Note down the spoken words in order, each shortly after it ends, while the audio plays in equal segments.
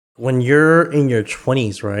When you're in your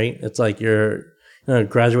 20s, right? It's like you're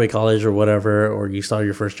graduate college or whatever, or you start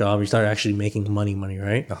your first job, you start actually making money,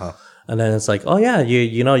 right? Uh-huh. And then it's like, oh yeah,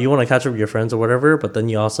 you want to catch up with your friends or whatever, but then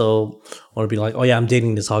you also want to be like, oh yeah, I'm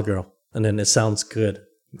dating this hot girl, and then it sounds good,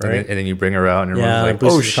 right? And then you bring her out and Yeah, everyone's it like,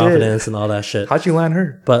 boosts oh your shit, confidence and all that shit. how'd you land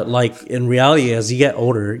her? But like in reality, as you get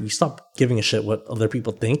older, you stop giving a shit what other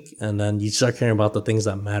people think, and then you start caring about the things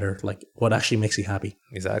that matter, like what actually makes you happy.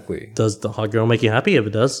 Exactly. Does the hot girl make you happy? If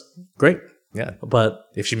it does, great. Yeah. But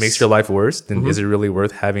If she makes your life worse, then is it really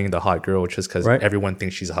worth having the hot girl just because Right. everyone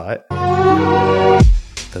thinks she's hot?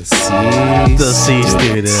 The C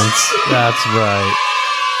students, that's right.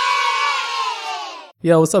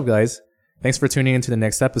 Yo, what's up, guys? Thanks for tuning into the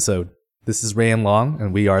next episode. This is Ray and Long,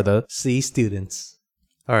 and we are the... C students.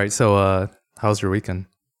 All right, so how's your weekend?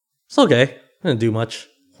 It's okay. I didn't do much.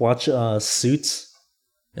 Watch Suits.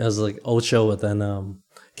 It was like old show, but then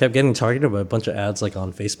kept getting targeted by a bunch of ads like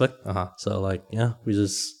on Facebook. Uh-huh. So like, yeah, we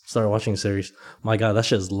just started watching the series. My God, that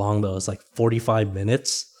shit is long though. It's like 45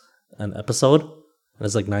 minutes an episode, and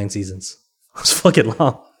it's like 9 seasons. It's fucking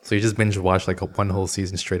long. So you just binge watch like one whole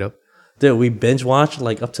season straight up? Dude, we binge watched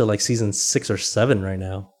like up to like season 6 or 7 right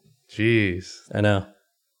now. Jeez. I know.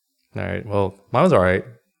 All right, well, mine was all right.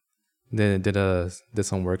 Then did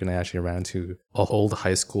some work, and I actually ran into an old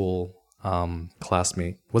high school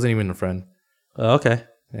classmate. Wasn't even a friend. Oh, okay.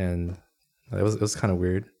 And it was kind of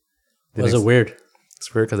weird. Was it weird?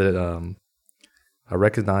 It's weird because I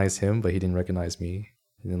recognized him, but he didn't recognize me.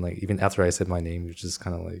 And then like even after I said my name, you're just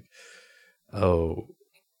kind of like, oh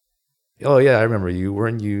yeah, I remember you.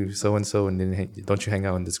 Weren't you so and so? And then don't you hang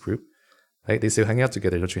out in this group? Like they say, hang out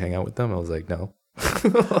together. Don't you hang out with them? I was like, no.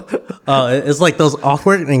 It's like those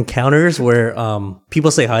awkward encounters where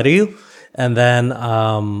people say hi to you, and then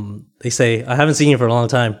they say, I haven't seen you for a long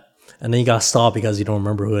time. And then you got stopped because you don't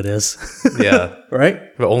remember who it is. Yeah.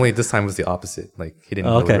 Right? But only this time was the opposite. Like he didn't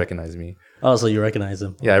really recognize me. Oh, so you recognize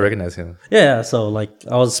him. Yeah, I recognize him. Yeah, so like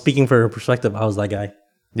I was speaking for perspective. I was that guy.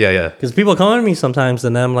 Yeah. Because people come at me sometimes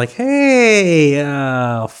and I'm like, hey,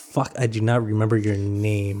 fuck, I do not remember your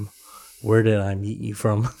name. Where did I meet you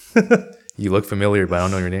from? You look familiar, but I don't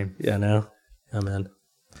know your name. Yeah, no. Yeah, man.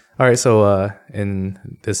 All right, so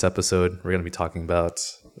in this episode, we're going to be talking about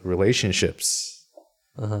relationships.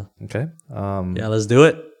 Uh-huh. Okay. Yeah, let's do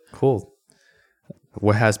it. Cool.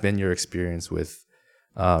 What has been your experience with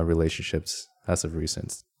relationships as of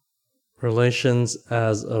recent? Relations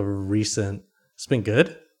as of recent. It's been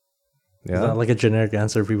good. Yeah. Is that like a generic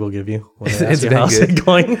answer people give you when they It's ask you been how's good. it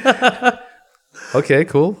going? Okay,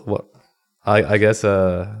 cool. Well, I guess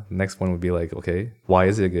next one would be like, okay, why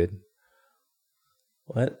is it good?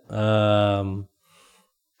 What?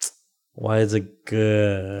 Why is it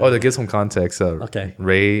good? Oh, to give some context, Okay.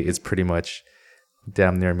 Ray is pretty much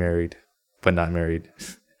damn near married, but not married.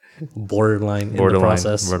 Borderline in the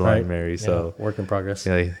process. Borderline right? married. Yeah, So work in progress.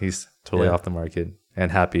 yeah, he's totally Yeah. off the market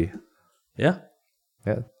and happy. Yeah.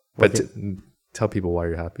 Yeah, but tell people why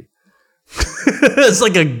you're happy. It's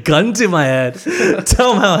like a gun to my head.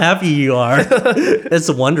 Tell them how happy you are. It's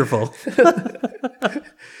wonderful.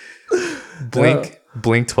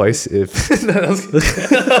 Blink twice if.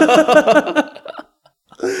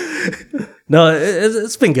 No,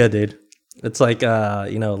 it's been good, dude. It's like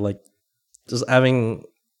like just having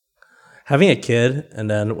a kid, and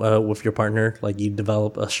then with your partner, like you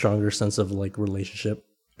develop a stronger sense of like relationship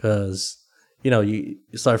because you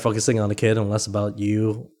start focusing on the kid and less about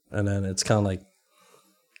you, and then it's kind of like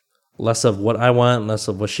less of what I want, less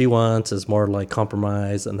of what she wants. It's more like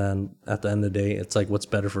compromise, and then at the end of the day, it's like what's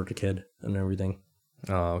better for the kid and everything.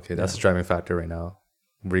 Oh, okay, that's the driving factor right now,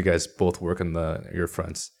 where you guys both work on your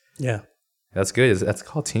fronts. Yeah, That's good. That's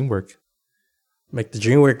called teamwork. make the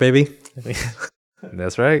dream work, baby.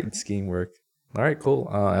 That's right, scheme work. All right, cool.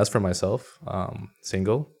 As for myself,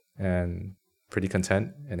 single and pretty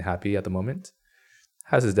content and happy at the moment.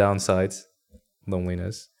 Has its downsides,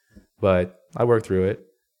 loneliness, but I work through it,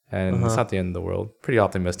 and it's not the end of the world. Pretty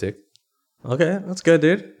optimistic. Okay, that's good,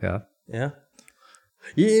 dude. Yeah. Yeah.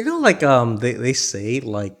 Like they say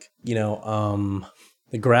like,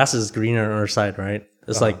 the grass is greener on the other side, right?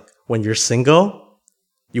 It's like when you're single,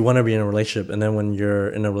 you want to be in a relationship, and then when you're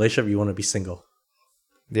in a relationship, you want to be single.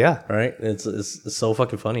 Yeah. Right? It's so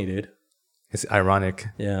fucking funny, dude. It's ironic.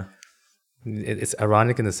 Yeah. It's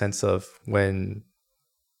ironic in the sense of when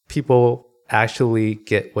people actually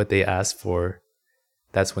get what they asked for,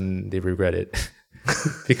 that's when they regret it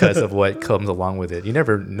because of what comes along with it.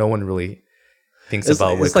 No one really thinks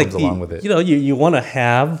about what comes along with it. You want to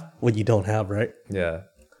have what you don't have, right? Yeah.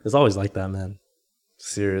 It's always like that, man.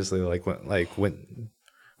 Seriously,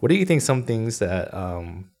 what do you think some things that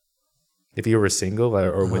if you were single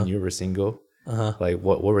or when you were single, Uh-huh. like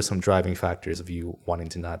what were some driving factors of you wanting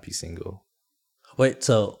to not be single? Wait,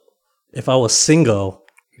 so if I was single,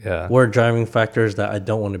 Yeah. what are driving factors that I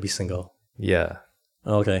don't want to be single? Yeah.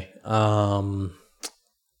 Okay.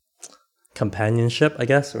 Companionship, I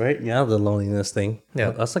guess, right? Yeah, the loneliness thing.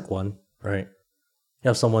 Yeah. That's like one, right? You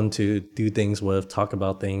have someone to do things with, talk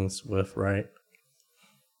about things with, right?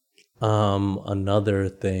 Another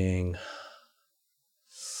thing,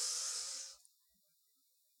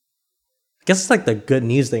 I guess it's like the good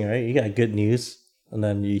news thing, right? You got good news, and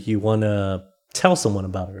then you want to tell someone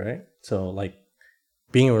about it, right? So like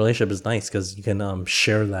being in a relationship is nice because you can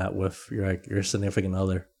share that with your significant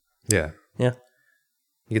other. Yeah. Yeah.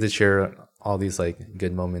 You get to share all these like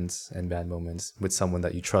good moments and bad moments with someone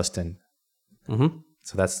that you trust in. Mm-hmm.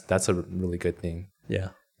 So that's a really good thing. Yeah.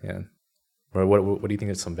 Yeah. Or what do you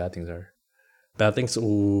think some bad things are? Bad things.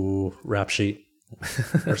 Ooh, rap sheet.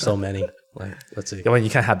 There's so many. Like, let's see. Yeah, well, you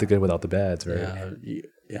can't have the good without the bads, right?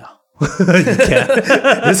 Yeah. You can't.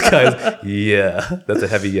 This guy's that's a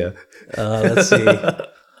heavy yeah. Let's see.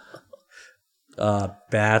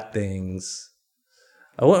 Bad things.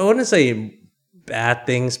 I wouldn't say bad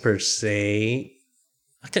things per se.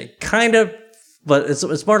 Okay, kind of, but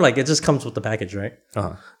it's more like it just comes with the package, right?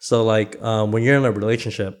 Uh-huh. So like when you're in a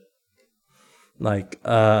relationship, like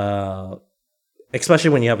especially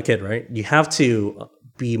when you have a kid, right? You have to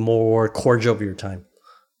be more cordial with your time.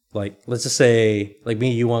 Like let's just say like me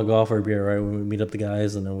and you want to go out for a beer, right? When we meet up the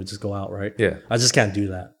guys and then we just go out, right? Yeah. I just can't do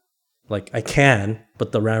that. Like I can,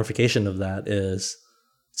 but the ramification of that is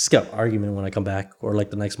just get an argument when I come back or like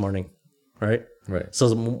the next morning, right? Right.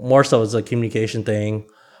 So more so it's a communication thing,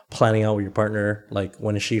 planning out with your partner, like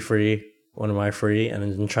when is she free, when am I free, and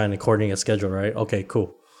then trying to coordinate a schedule, right? Okay,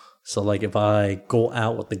 cool. So like if I go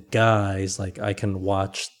out with the guys, like I can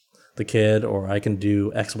watch the kid or I can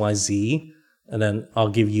do X, Y, Z, and then I'll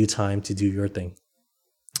give you time to do your thing.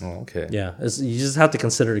 Oh, okay. Yeah, you just have to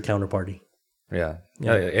consider the counterparty. Yeah.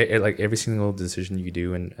 Like every single decision you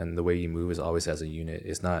do and the way you move is always as a unit.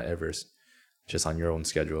 It's not ever just on your own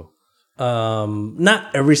schedule.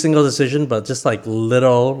 Not every single decision, but just like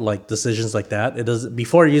little like decisions like that. It does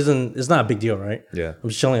before using. It's not a big deal, right? Yeah. I'm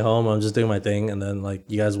just chilling at home. I'm just doing my thing, and then like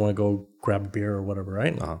you guys want to go grab a beer or whatever,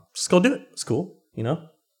 right? Uh-huh. Just go do it. It's cool, you know.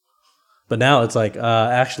 But now it's like,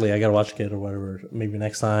 actually, I gotta watch a kid or whatever. Maybe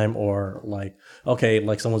next time, or like, okay,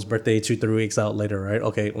 like someone's birthday 2-3 weeks out later, right?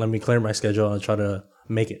 Okay, let me clear my schedule and try to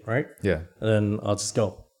make it, right? Yeah. And then I'll just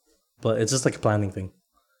go. But it's just like a planning thing.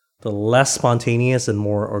 The less spontaneous and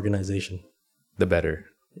more organization. The better.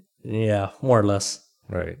 Yeah, more or less.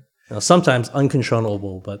 Right. You know, sometimes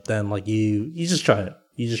uncontrollable, but then like you just try it.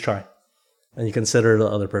 You just try, and you consider the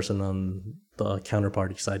other person on the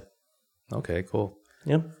counterparty side. Okay, cool.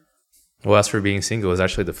 Yeah. Well, as for being single, is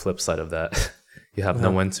actually the flip side of that. You have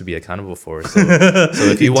no one to be accountable for. So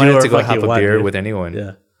if you wanted to go have a beer with anyone,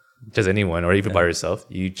 yeah, just anyone, or even by yourself,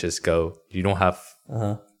 you just go. You don't have,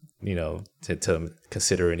 you know, to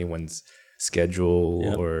consider anyone's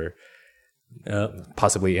schedule or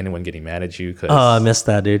possibly anyone getting mad at you. Cause I missed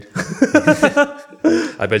that, dude.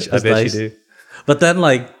 I bet nice. you do. But then,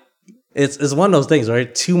 like, it's one of those things,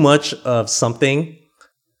 right? Too much of something,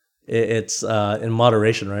 it's in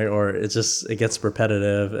moderation, right? Or it gets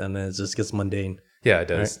repetitive and it just gets mundane. Yeah, it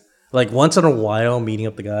does. Right? Like once in a while, meeting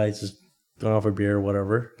up the guys, just going off a beer or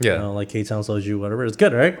whatever. Yeah. You know, like K-Town Soju, whatever. It's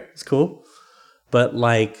good, right? It's cool. But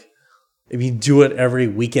like, if you do it every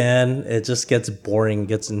weekend, it just gets boring,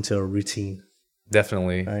 gets into a routine.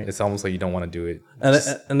 Definitely. Right. It's almost like you don't want to do it.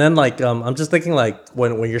 And then like, I'm just thinking like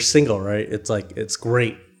when you're single, right? It's like, it's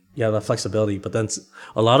great. You have that flexibility, but then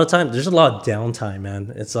a lot of times there's a lot of downtime,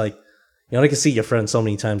 man. It's like, you only can see your friends so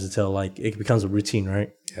many times until like it becomes a routine, right?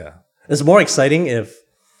 Yeah. It's more exciting if,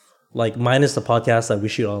 like, minus the podcast that we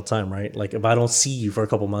shoot all the time, right? Like, if I don't see you for a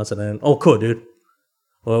couple months and then, oh, cool, dude.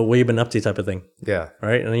 Well, what you been up to type of thing, Yeah.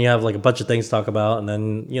 right? And then you have, like, a bunch of things to talk about, and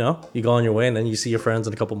then, you know, you go on your way, and then you see your friends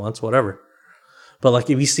in a couple months, whatever. But, like,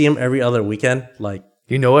 if you see them every other weekend, like,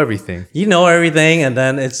 you know everything. you know everything, and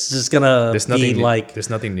then it's just gonna There's be, nothing new. like, There's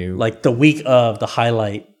nothing new. like, the week of the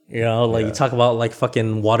highlight. You know, like Yeah. you talk about like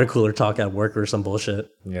fucking water cooler talk at work or some bullshit.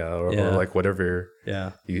 Or Yeah. like whatever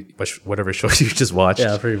Yeah. whatever show you just watched.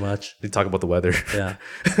 Yeah, pretty much. You talk about the weather. Yeah.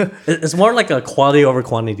 It's more like a quality over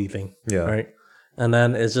quantity thing. Yeah. Right. And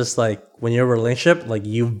then it's just like when you're in a relationship, like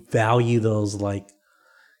you value those, like,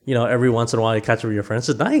 you know, every once in a while you catch up with your friends.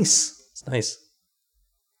 It's nice. It's nice.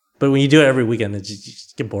 But when you do it every weekend, you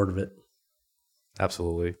just get bored of it.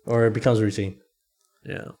 Absolutely. Or it becomes routine.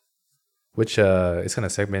 Yeah. Which is going to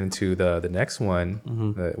segment into the next one,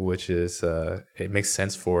 Mm-hmm. which is it makes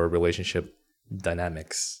sense for relationship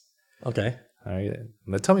dynamics. Okay. All right.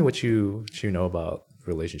 Now tell me what you know about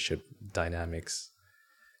relationship dynamics.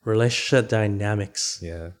 Relationship dynamics.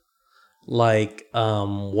 Yeah. Like,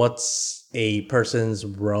 what's a person's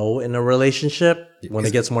role in a relationship when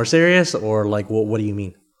it gets more serious, or like, what do you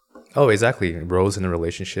mean? Oh, exactly. Roles in a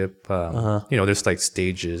relationship. Uh-huh. There's like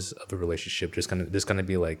stages of a relationship. There's gonna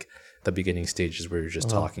be like the beginning stages where you're just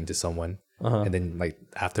talking to someone, and then like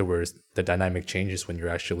afterwards, the dynamic changes when you're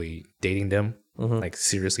actually dating them, like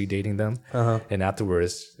seriously dating them, and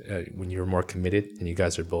afterwards, when you're more committed and you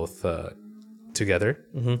guys are both together,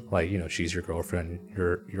 like she's your girlfriend,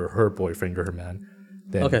 you're her boyfriend, you're her man.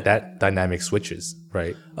 Then Okay. that dynamic switches,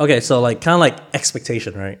 right? Okay, so like kind of like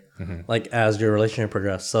expectation, right? Like as your relationship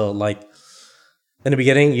progresses. So like in the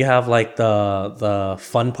beginning, you have like the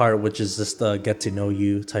fun part, which is just the get to know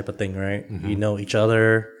you type of thing, right? You know each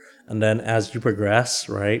other, and then as you progress,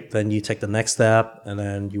 right, then you take the next step, and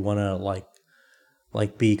then you want to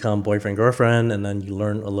like become boyfriend girlfriend, and then you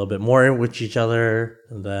learn a little bit more with each other,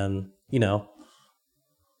 and then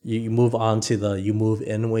you move on to you move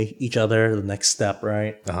in with each other, the next step,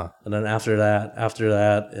 right? And then after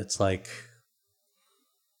that, it's like,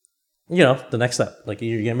 the next step, like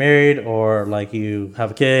you get married or like you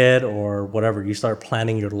have a kid or whatever, you start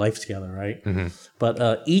planning your life together, right?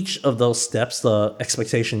 But each of those steps, the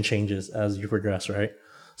expectation changes as you progress, right?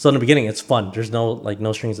 So in the beginning, it's fun. There's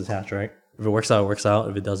no strings attached, right? If it works out, it works out.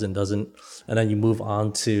 If it doesn't, it doesn't. And then you move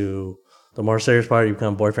on to the more serious part. You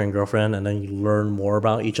become boyfriend, girlfriend, and then you learn more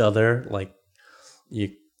about each other, like the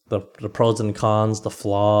pros and cons, the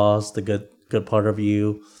flaws, the good part of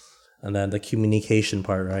you, and then the communication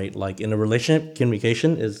part, right? Like in a relationship,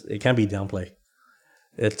 communication it can be downplayed.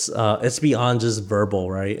 It's beyond just verbal,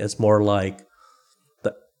 right? It's more like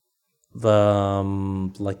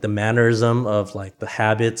the mannerism of like the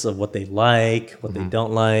habits of what they like, what they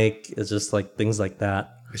don't like. It's just like things like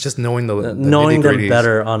that. It's just knowing the Knowing them nitty-gritties.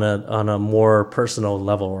 better on a more personal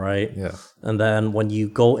level, right? Yeah. And then when you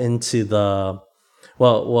go into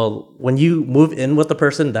when you move in with the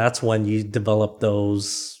person, that's when you develop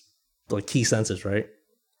those like key senses, right?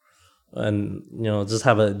 And just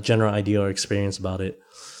have a general idea or experience about it.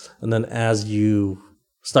 And then as you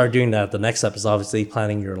start doing that, the next step is obviously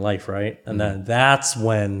planning your life, right? And then that's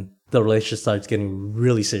when the relationship starts getting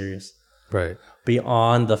really serious. Right.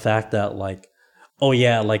 Beyond the fact that like, oh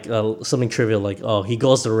yeah, like something trivial, like, oh, he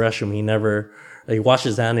goes to the restroom, he washes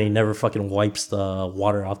his hand and he never fucking wipes the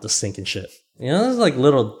water off the sink and shit. There's like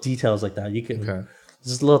little details like that. You can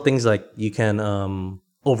just little things like you can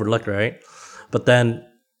overlook, right? But then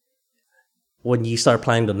when you start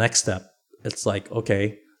planning the next step, it's like,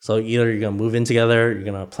 okay, so either you're gonna move in together, you're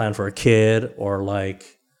gonna plan for a kid, or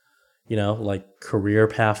like, like career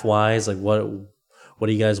path wise, like what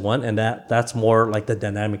do you guys want? And that's more like the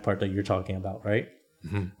dynamic part that you're talking about, right?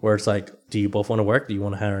 Where it's like, do you both want to work? Do you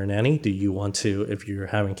want to hire a nanny? Do you want to, if you're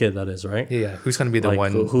having a kid, that is, right? Yeah. Who's gonna be the Like,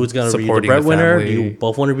 one? who's gonna be the supporting breadwinner? Do family? you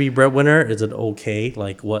both want to be breadwinner? Is it okay?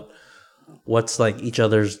 Like what's like each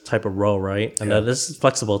other's type of role, right? And that is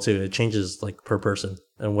flexible too. It changes like per person,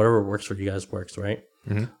 and whatever works for you guys works, right?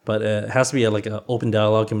 But it has to be like an open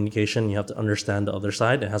dialogue communication. You have to understand the other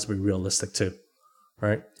side. It has to be realistic too,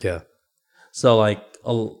 right? Yeah. So like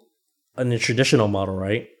in a traditional model,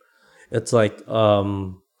 right? It's like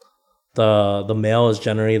the male is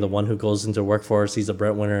generally the one who goes into the workforce. He's a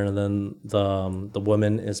breadwinner, and then the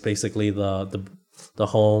woman is basically the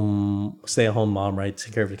home stay-at-home mom, right?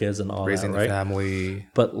 Take care of the kids and all Raising that, right? the family.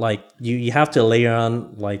 But like you have to layer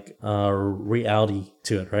on like reality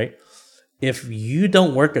to it, right? If you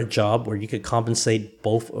don't work a job where you could compensate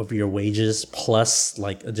both of your wages plus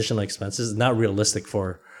like additional expenses, it's not realistic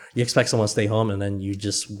you expect someone to stay home and then you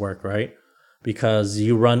just work, right? Because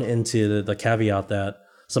you run into the caveat that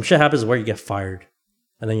some shit happens where you get fired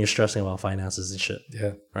and then you're stressing about finances and shit,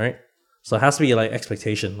 Yeah. right? So it has to be like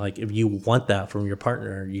expectation. Like if you want that from your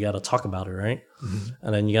partner, you got to talk about it, right?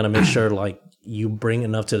 And then you got to make sure like you bring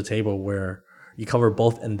enough to the table where you cover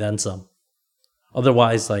both and then some.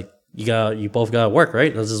 Otherwise, like you both got to work,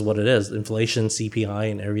 right? This is what it is. Inflation,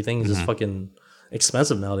 CPI, and everything is just fucking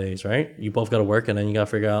expensive nowadays, right? You both got to work, and then you got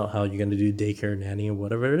to figure out how you're going to do daycare, nanny, or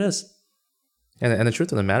whatever it is. And the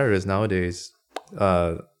truth of the matter is nowadays,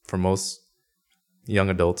 for most young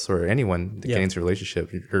adults or anyone to get into a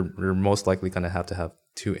relationship, you're most likely going to have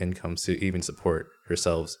two incomes to even support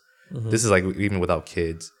yourselves. This is like even without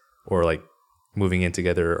kids or like moving in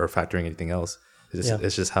together or factoring anything else.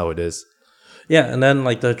 It's just how it is. Yeah, and then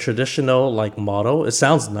like the traditional like model, it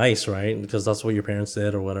sounds nice, right? Because that's what your parents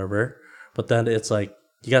did or whatever. But then it's like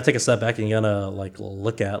you gotta take a step back and you gotta like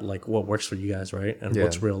look at like what works for you guys, right? And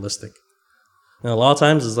what's realistic. And a lot of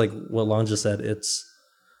times it's like what Lon just said. It's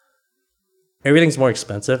everything's more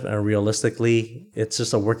expensive, and realistically, it's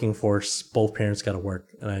just a working force. Both parents got to work,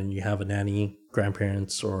 and then you have a nanny,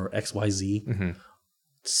 grandparents, or XYZ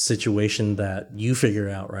situation that you figure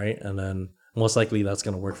out, right? And then most likely that's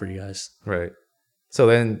going to work for you guys. Right. So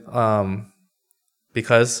then,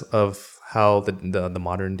 because of how the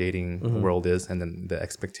modern dating world is, and then the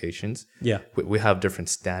expectations, Yeah. we have different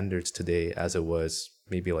standards today as it was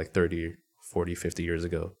maybe like 30, 40, 50 years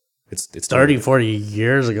ago. It's 30, 40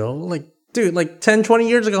 years ago. Like, dude, like 10, 20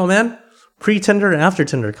 years ago, man. Pre-Tinder and after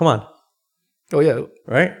Tinder. Come on. Oh yeah,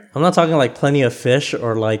 Right? I'm not talking like Plenty of Fish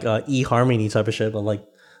or like eHarmony type of shit, but like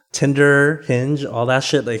Tinder, Hinge, all that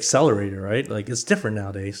shit, the accelerator, right? Like, it's different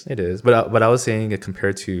nowadays. it is. But I was saying it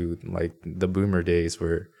compared to like the boomer days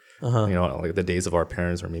where like the days of our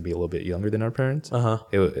parents, or maybe a little bit younger than our parents.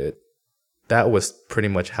 That was pretty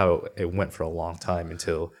much how it went for a long time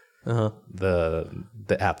until the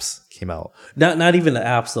apps came out. Not even the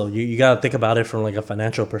apps though. You got to think about it from like a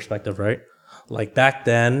financial perspective, right? Like back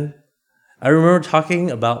then, I remember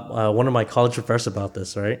talking about one of my college professors about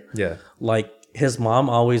this, right? Yeah. Like his mom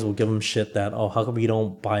always will give him shit that, oh, how come you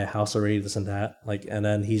don't buy a house already, this and that, like, and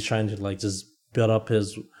then he's trying to like just build up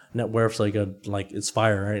his net worth so he could, like, it's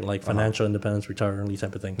fire, right? Like financial independence, retire early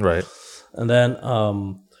type of thing. Right. And then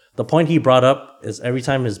the point he brought up is every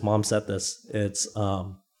time his mom said this, it's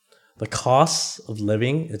the cost of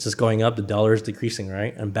living, it's just going up, the dollar is decreasing,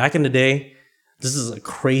 right? And back in the day, this is a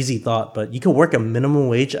crazy thought, but you could work a minimum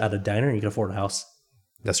wage at a diner and you could afford a house,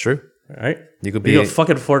 That's true. right? You could You be could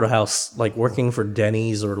fucking afford a house, like working for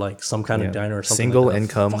Denny's or like some kind of diner or something. single like that.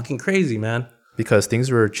 income. Fucking crazy, man. Because things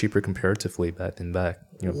were cheaper comparatively back then as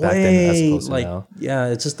opposed to Like, now. yeah,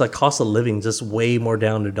 it's just the cost of living just way more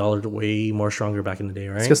down, the dollar way more stronger back in the day,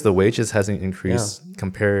 right? It's because the wages hasn't increased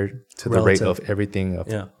compared to the rate Relative. of everything of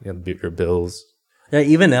Yeah. your bills. Yeah,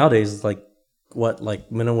 even nowadays, it's like what, like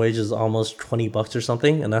minimum wage is almost $20 or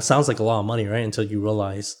something, and that sounds like a lot of money, right? Until you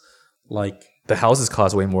realize, like, The houses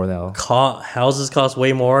cost way more now. houses cost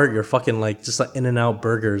way more. You're fucking like just like In-N-Out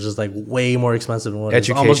burgers is like way more expensive than what it is.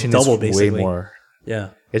 Almost Education double, is basically. way more. Yeah,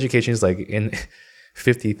 Education is like in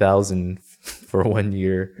 50,000 for 1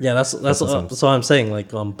 year. yeah. That's what I'm saying. Like,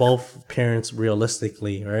 both parents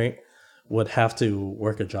realistically, right, would have to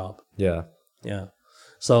work a job. Yeah. Yeah.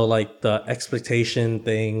 So like the expectation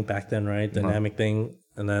thing back then, right? Dynamic thing,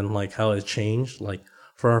 and then like how it changed, like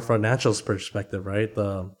from a financial perspective, right?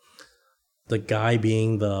 The guy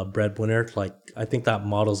being the breadwinner, like I think that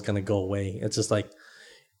model's gonna go away. It's just like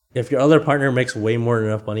if your other partner makes way more than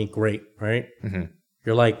enough money, great, right?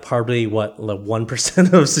 You're like probably what, like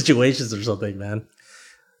 1% of situations or something, man.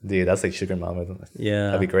 Dude, that's like sugar mama. Yeah.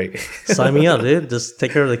 That'd be great. Sign me up, dude. Just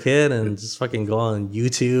take care of the kid and just fucking go on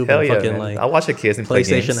YouTube Hell and yeah, fucking man. like I'll watch the kids and play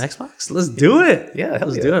PlayStation, games. Xbox. Let's do it. Yeah, hell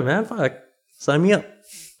let's yeah. do it, man. Fuck, sign me up.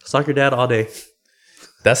 Stalk your dad all day.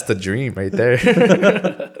 That's the dream right there.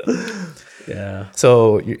 Yeah.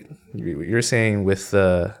 So you're saying with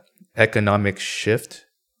the economic shift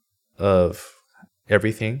of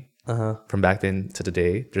everything from back then to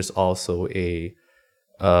today, there's also a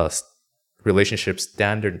relationship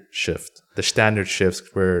standard shift. The standard shifts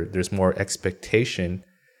where there's more expectation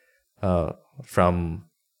from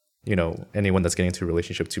anyone that's getting into a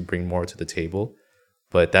relationship to bring more to the table,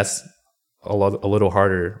 but that's a little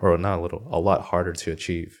harder, or not a little, a lot harder to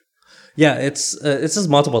achieve. Yeah, it's just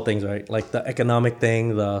multiple things, right? Like the economic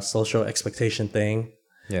thing, the social expectation thing,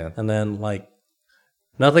 Yeah. and then like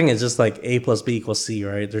nothing is just like A plus B equals C,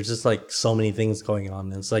 right? There's just like so many things going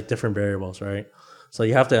on. It's like different variables, right? So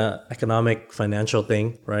you have the economic financial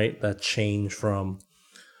thing, right? That changed from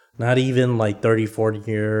not even like 30, 40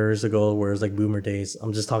 years ago, where it's like boomer days.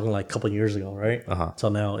 I'm just talking like a couple years ago, right? Till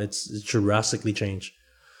now, it's drastically changed.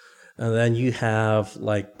 And then you have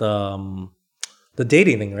like the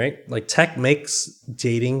dating thing, right? Like tech makes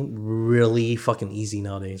dating really fucking easy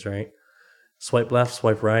nowadays, right? Swipe left,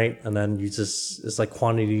 swipe right, and then it's like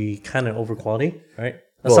quantity kind of over quality, right?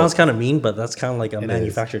 That sounds kind of mean, but that's kind of like a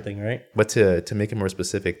manufactured thing, right? But to make it more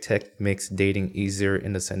specific, tech makes dating easier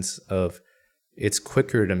in the sense of it's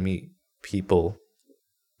quicker to meet people.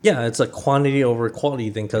 Yeah, it's a quantity over quality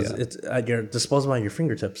thing because it's at your disposal, at your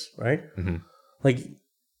fingertips, right?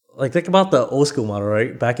 Like think about the old school model,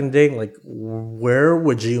 right? Back in the day, like where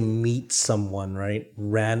would you meet someone, right?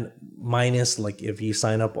 Minus like if you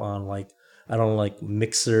sign up on like, I don't know, like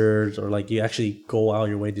Mixers, or like you actually go out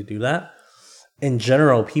your way to do that. In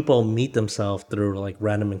general, people meet themselves through like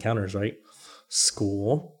random encounters, right?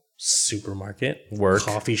 School, supermarket, Work.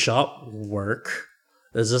 coffee shop, work,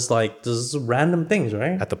 It's just like just random things,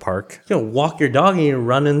 right? At the park. You know, walk your dog and you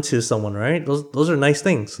run into someone, right? Those are nice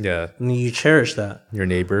things. Yeah. And you cherish that. Your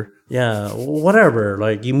neighbor. Yeah, whatever.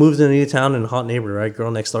 Like you moved to a new town and hot neighbor, right?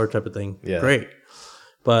 Girl next door type of thing. Yeah. Great.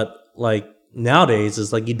 But like nowadays,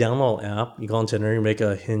 it's like you download an app, you go on Tinder, you make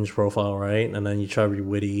a Hinge profile, right? And then you try to be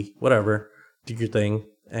witty, whatever, do your thing,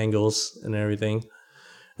 angles and everything.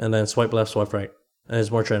 And then swipe left, swipe right. And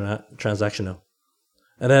it's more transactional.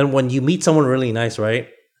 And then when you meet someone really nice, right?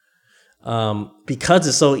 Because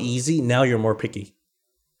it's so easy, now you're more picky.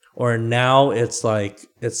 Or now it's like,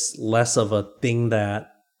 it's less of a thing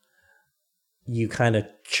that you kind of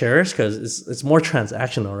cherish because it's more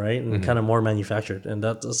transactional, right? And kind of more manufactured. And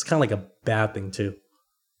that's kind of like a bad thing too.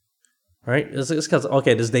 Right? It's because,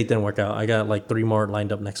 okay, this date didn't work out. I got like 3 more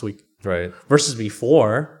lined up next week. Right. Versus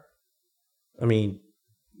before, I mean,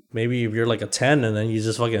 maybe if you're like a 10 and then you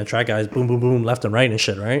just fucking attract guys, boom, boom, boom, left and right and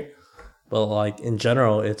shit, right? But like in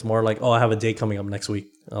general, it's more like, oh, I have a date coming up next week.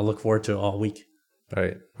 I'll look forward to it all week.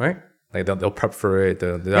 Right. Right? Like they'll prep for it.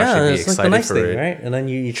 They'll Yeah, actually be it's like excited the nice for thing, it. right? And then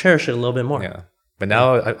you cherish it a little bit more. Yeah. But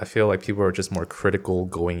now I feel like people are just more critical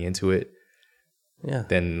going into it. Yeah.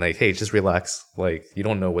 Than like, hey, just relax. Like you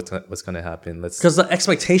don't know what's gonna happen. Because the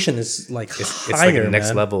expectation is like it's higher, like the next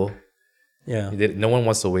man. level. Yeah. No one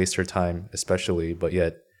wants to waste their time, especially, but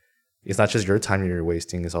yet it's not just your time you're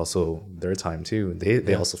wasting, it's also their time too.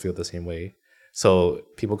 They also feel the same way. So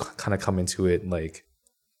people kind of come into it like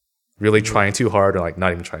really trying too hard or like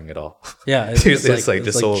not even trying at all. Yeah. It's like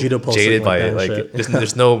just so jaded by it. Like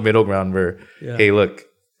there's no middle ground where, hey, look,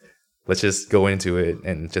 let's just go into it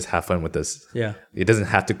and just have fun with this. Yeah. It doesn't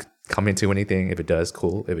have to come into anything. If it does,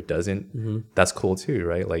 cool. If it doesn't, that's cool too,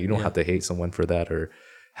 right? Like you don't have to hate someone for that or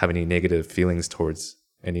have any negative feelings towards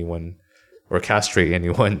anyone or castrate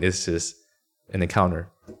anyone. It's just an encounter.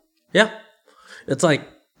 Yeah. It's like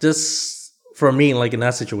just for me, like in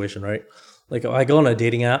that situation, right? Like I go on a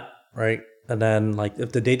dating app, right? And then like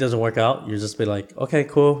if the date doesn't work out, you just be like, okay,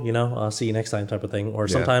 cool, you know, I'll see you next time type of thing. Or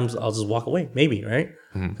sometimes I'll just walk away, maybe, right?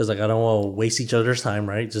 Because like I don't want to waste each other's time,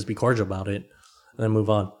 right? Just be cordial about it and then move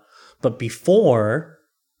on. But before,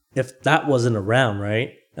 if that wasn't around,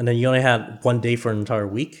 right? And then you only had one day for an entire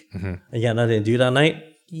week and you had nothing to do that night.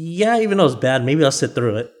 Yeah, even though it's bad, maybe I'll sit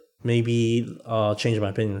through it. Maybe I'll change my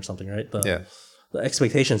opinion or something, right? The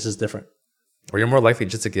expectations is different. Or you're more likely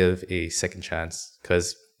just to give a second chance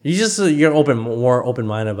because you're more open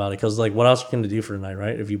minded about it because like what else are you going to do for the night,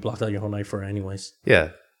 right? If you blocked out your whole night for it anyways.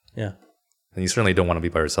 Yeah. Yeah. And you certainly don't want to be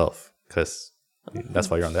by yourself because that's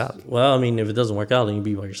why you're on the app. Well, I mean, if it doesn't work out, then you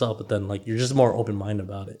be by yourself. But then like you're just more open minded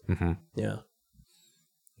about it. Yeah.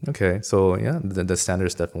 Okay, so yeah, the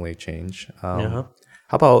standards definitely change. Uh-huh.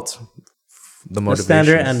 How about the motivation? The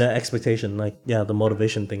standard and the expectation, like the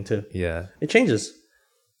motivation thing too. Yeah, it changes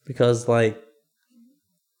because like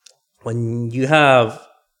when you have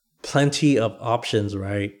plenty of options,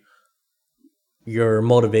 right? Your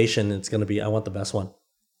motivation is going to be, I want the best one.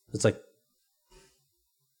 It's like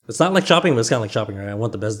it's not like shopping, but it's kind of like shopping, right? I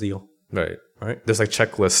want the best deal, right? Right. There's like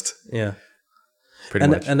checklist. Yeah, pretty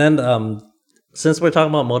much. And then since we're talking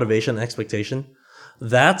about motivation and expectation,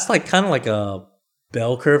 that's like kind of like a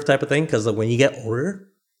bell curve type of thing because like when you get older,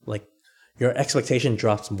 like your expectation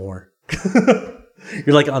drops more.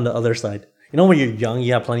 You're like on the other side. You know, when you're young,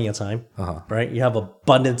 you have plenty of time, right? You have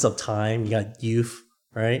abundance of time. You got youth,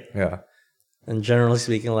 right? Yeah. And generally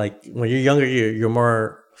speaking, like when you're younger, you're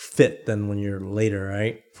more fit than when you're later,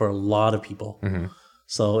 right? For a lot of people.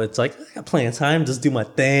 So it's like, I got plenty of time. Just do my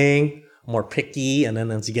thing. More picky, and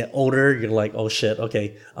then as you get older, you're like, oh shit,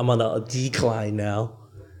 okay, I'm on a decline now,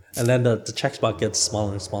 and then the check spot gets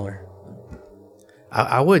smaller and smaller.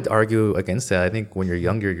 I would argue against that. I think when you're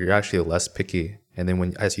younger, you're actually less picky, and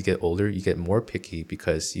then as you get older, you get more picky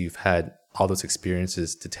because you've had all those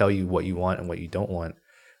experiences to tell you what you want and what you don't want.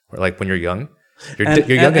 Or like when you're young, you're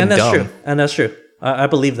young and that's dumb. true, and that's true. I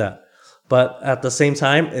believe that, but at the same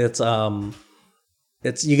time,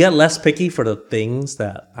 it's you get less picky for the things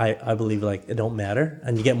that I believe like it don't matter,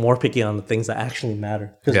 and you get more picky on the things that actually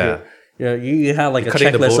matter. Yeah, you have like a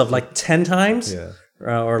checklist of like 10 times,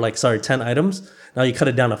 or like 10 items. Now you cut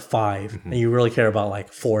it down to 5, and you really care about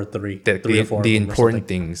like 4, 3, 3 or 4. The important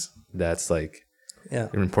things that's like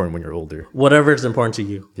important when you're older. Whatever is important to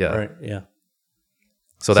you. Yeah. Right. Yeah.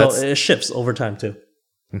 So it shifts over time too.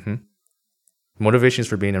 Motivations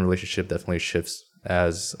for being in a relationship definitely shifts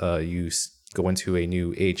as you go into a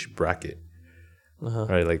new age bracket,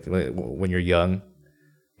 right? Like when you're young,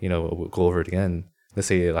 you know, we'll go over it again. Let's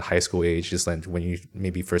say at a high school age, just like when you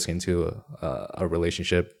maybe first get into a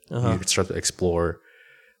relationship, you start to explore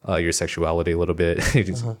your sexuality a little bit.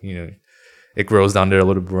 You know, it grows down there a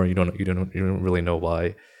little bit more. You don't really know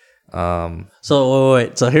why. So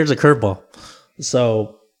wait. So here's a curveball.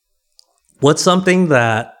 So what's something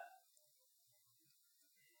that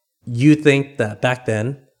you think that back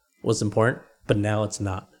then was important, but now it's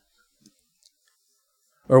not?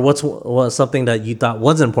 Or what's something that you thought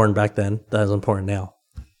was important back then that is important now?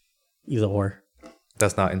 Either or.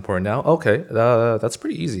 That's not important now. Okay, that's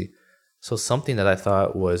pretty easy. So something that I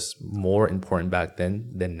thought was more important back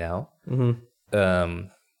then than now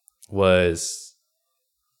was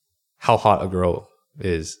how hot a girl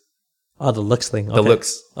is. Oh, the looks thing. Okay. The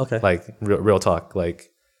looks. Okay. Like real talk. Like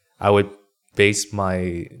I would base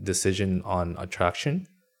my decision on attraction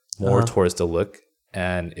more towards the look.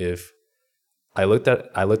 And if I looked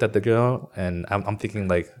at the girl and I'm thinking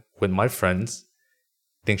like, would my friends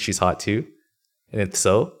think she's hot too? And if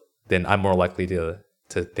so, then I'm more likely to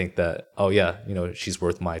think that, oh yeah, she's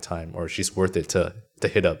worth my time, or she's worth it to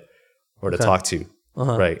hit up or to talk to.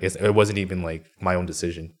 Right. It wasn't even like my own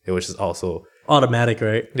decision. It was just also automatic,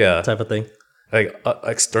 right? Yeah. Type of thing. Like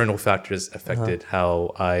external factors affected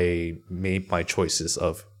how I made my choices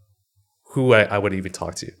of who I would even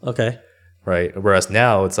talk to. Okay. Right. Whereas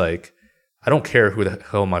now it's like, I don't care who the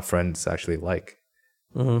hell my friends actually like.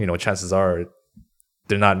 Chances are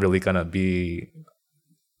they're not really going to be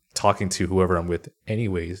talking to whoever I'm with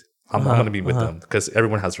anyways. I'm going to be with them because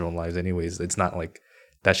everyone has their own lives anyways. It's not like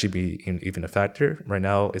that should be even a factor. Right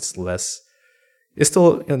now, it's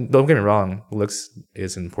still, and don't get me wrong, looks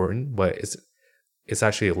is important, but it's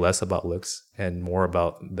actually less about looks and more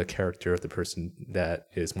about the character of the person that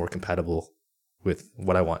is more compatible with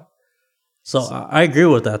what I want. So I agree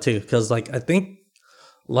with that too, because like I think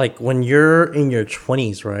like when you're in your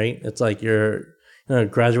 20s, right? It's like you're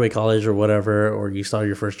graduate college or whatever, or you start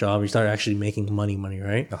your first job, you start actually making money,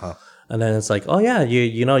 right? And then it's like, oh yeah,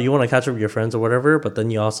 you want to catch up with your friends or whatever, but then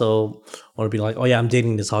you also want to be like, oh yeah, I'm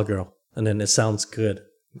dating this hot girl, and then it sounds good,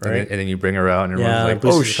 right? And then you bring her out, and everyone's like,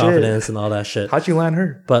 boosts oh your shit, confidence and all that shit. How'd you land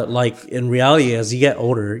her? But like in reality, as you get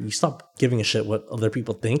older, you stop giving a shit what other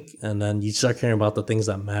people think, and then you start caring about the things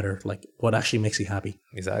that matter, like what actually makes you happy.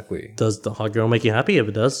 Exactly. Does the hot girl make you happy? If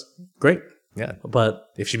it does, great. Yeah. But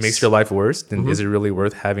if she makes your life worse, then is it really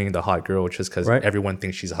worth having the hot girl just because everyone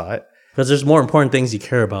thinks she's hot? Because there's more important things you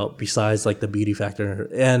care about besides like the beauty factor,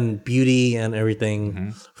 and beauty and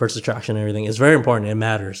everything, first attraction and everything. It's very important. It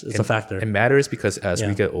matters. It's a factor. It matters because as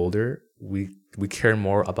we get older, we care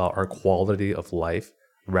more about our quality of life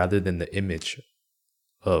rather than the image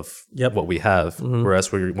of what we have.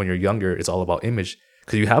 Whereas when you're younger, it's all about image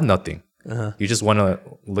because you have nothing. You just want to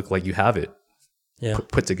look like you have it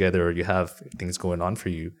put together, or you have things going on for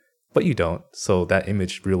you, but you don't. So that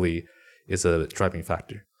image really is a driving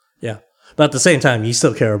factor. Yeah. But at the same time, you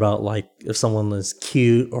still care about like if someone is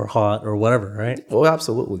cute or hot or whatever, right? Well,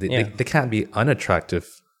 absolutely. They can't be unattractive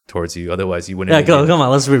towards you. Otherwise, you wouldn't. Yeah, come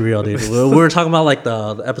on. Let's be real, dude. we were talking about like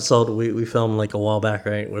the episode we filmed like a while back,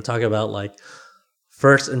 right? We're talking about like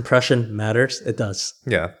first impression matters. It does.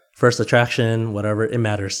 Yeah. First attraction, whatever, it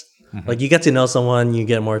matters. Like you get to know someone, you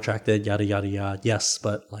get more attracted, yada, yada, yada. Yes,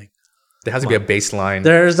 but like there has to be a baseline.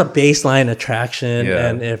 There's a baseline attraction,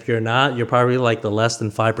 and if you're not, you're probably like the less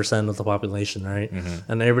than 5% of the population, right?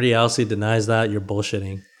 And everybody else who denies that, you're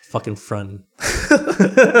bullshitting, fucking fronting.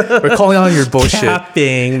 We're calling on your bullshit.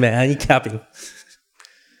 Capping, man, you capping.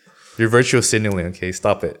 You're virtual signaling. Okay,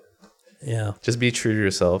 stop it. Yeah, just be true to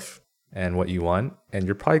yourself and what you want, and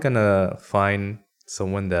you're probably gonna find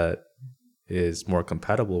someone that is more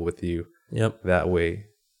compatible with you. That way.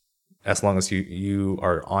 As long as you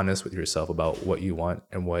are honest with yourself about what you want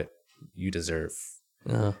and what you deserve.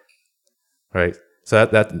 Right. So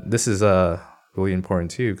that this is really important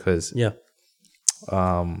too, because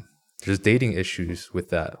there's dating issues with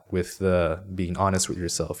that, with being honest with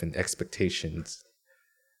yourself and expectations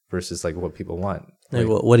versus like what people want. Like,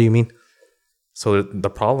 what do you mean? So the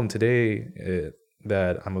problem today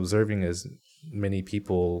that I'm observing is many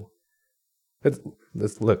people.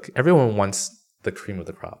 Look, everyone wants the cream of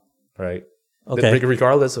the crop. Right. Okay.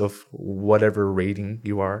 Regardless of whatever rating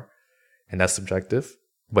you are, and that's subjective,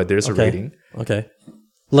 but there's a rating. Okay.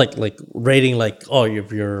 Like rating, like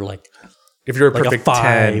if you're like a perfect 5,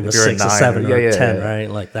 10, a if you're 6, a 9, a 7, or a 10, right?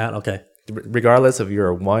 Like that. Okay. Regardless if you're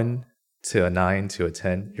a 1 to a 9 to a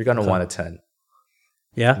 10, you're gonna want a 10.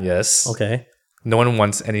 Yeah. Yes. Okay. No one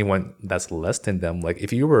wants anyone that's less than them. Like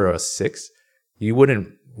if you were a 6, you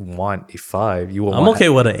wouldn't want a 5. You will. I'm okay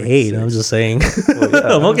with an 8. I'm just saying.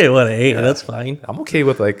 I'm okay with an 8. That's fine. I'm okay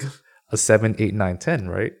with like a 7, 8, 9, 10.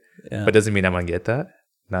 Right. Yeah. But doesn't mean I'm gonna get that.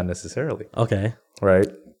 Not necessarily. Okay. Right.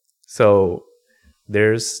 So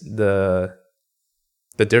there's the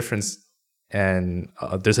difference and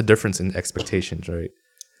there's a difference in expectations, right?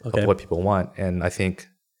 Okay. Of what people want. And I think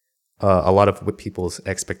a lot of what people's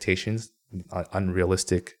expectations,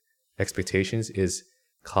 unrealistic expectations, is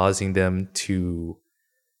causing them to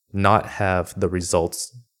not have the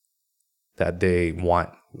results that they want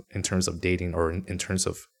in terms of dating or in terms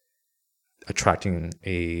of attracting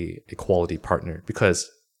a quality partner. Because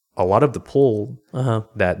a lot of the pull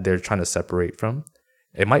that they're trying to separate from,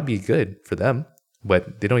 it might be good for them,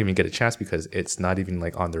 but they don't even get a chance because it's not even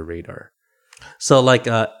like on their radar. So like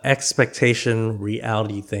expectation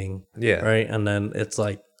reality thing, Yeah. right? And then it's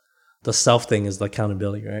like the self thing is the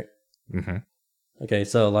accountability, right? Mm-hmm. Okay,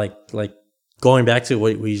 so like going back to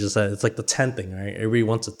what we just said, it's like the 10 thing, right? Everybody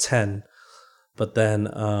wants a 10, but then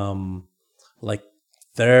like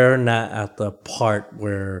they're not at the part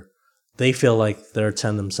where they feel like they're a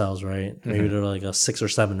 10 themselves, right? Maybe they're like a 6 or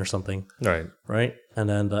 7 or something, right? And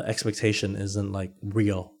then the expectation isn't like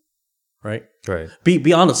real, right? Right.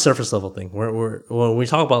 Beyond the surface level thing, when we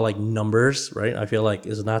talk about like numbers, right? I feel like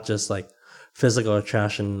it's not just like physical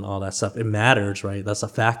attraction and all that stuff. It matters, right? That's a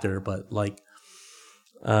factor, but like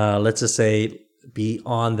let's just say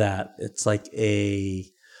beyond that, it's like a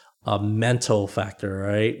mental factor,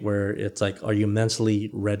 right? Where it's like, are you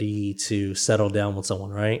mentally ready to settle down with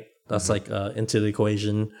someone, right? That's like into the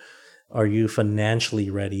equation. Are you financially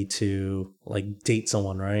ready to like date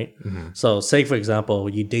someone, right? So say for example,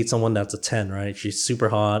 you date someone that's a 10, right? She's super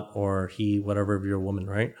hot, or he, whatever, if you're a woman,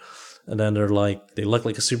 right? And then they're like, they look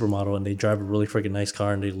like a supermodel and they drive a really freaking nice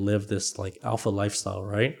car and they live this like alpha lifestyle,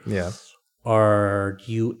 right? Yeah. Are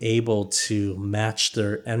you able to match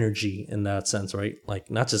their energy in that sense, right? Like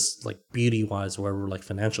not just like beauty wise, wherever, like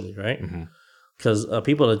financially, right? Because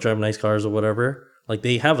people that drive nice cars or whatever, like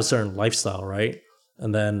they have a certain lifestyle, right?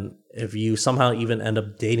 And then if you somehow even end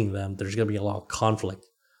up dating them, there's gonna be a lot of conflict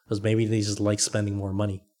because maybe they just like spending more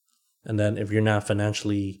money, and then if you're not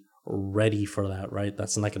financially ready for that, right,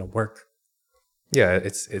 that's not gonna work. Yeah,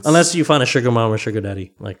 it's unless you find a sugar mom or sugar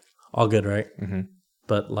daddy, like all good, right?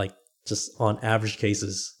 But like just on average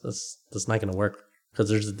cases, that's not gonna work because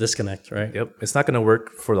there's a disconnect, right? Yep, it's not gonna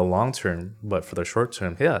work for the long term, but for the short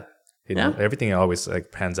term, yeah, you know, everything always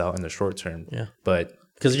like pans out in the short term. Yeah, but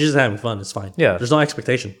because you're just having fun, it's fine. Yeah, there's no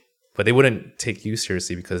expectation. But they wouldn't take you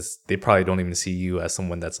seriously because they probably don't even see you as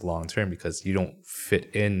someone that's long term because you don't fit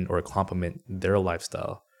in or complement their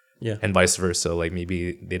lifestyle. Yeah, and vice versa. Like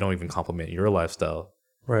maybe they don't even complement your lifestyle,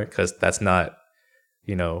 right? Because that's not,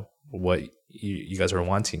 you know, what you guys are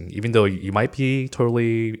wanting. Even though you might be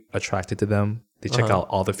totally attracted to them, they check out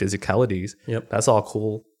all the physicalities. Yep, that's all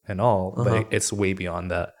cool and all, but it's way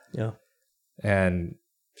beyond that. Yeah, and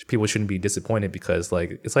people shouldn't be disappointed because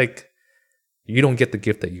like it's like you don't get the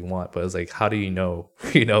gift that you want, but it's like, how do you know?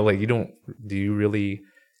 You know, like do you really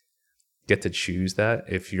get to choose that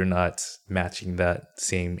if you're not matching that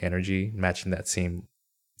same energy, matching that same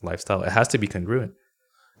lifestyle? It has to be congruent.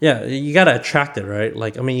 Yeah, you gotta attract it, right?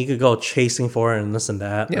 Like, I mean, you could go chasing for it and this and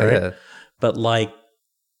that, right? Yeah. But like,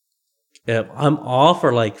 I'm all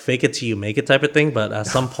for like fake it till you make it type of thing, but at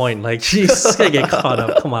some point, like, you just gonna get caught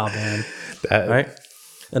up. Come on, man. Right?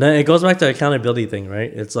 And then it goes back to the accountability thing, right?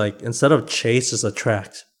 It's like, instead of chase, just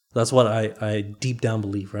attract. That's what I deep down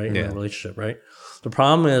believe, right? In a relationship, right? The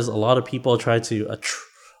problem is a lot of people try to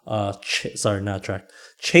chase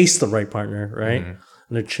the right partner, right?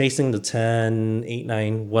 And they're chasing the 10, 8,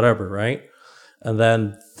 9, whatever, right? And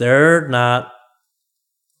then they're not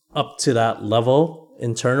up to that level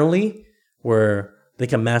internally where they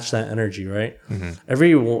can match that energy, right?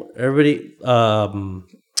 Everybody,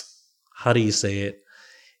 how do you say it?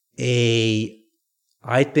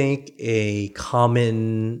 I think a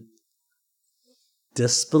common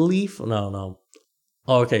disbelief. No.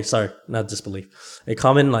 Oh, okay. Sorry, not disbelief. A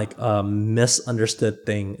common like misunderstood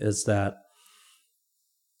thing is that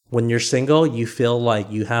when you're single, you feel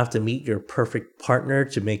like you have to meet your perfect partner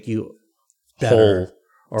to make you better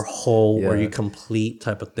whole or you complete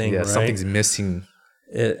type of thing. Yeah, right? Something's missing.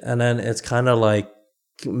 And then it's kind of like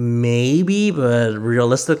maybe, but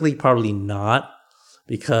realistically, probably not.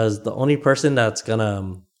 Because the only person that's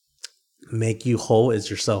gonna make you whole is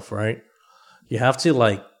yourself, right? You have to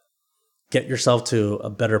like get yourself to a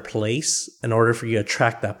better place in order for you to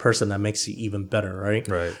attract that person that makes you even better, right?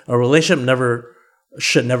 Right. A relationship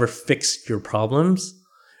should never fix your problems.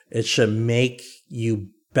 It should make you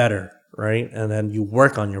better, right? And then you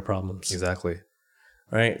work on your problems. Exactly.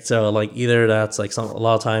 Right? So like either that's like a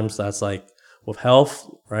lot of times that's like with health,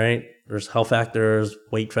 right? There's health factors,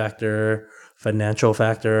 weight factor, financial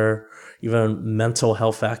factor, even mental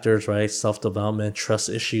health factors, right? Self-development, trust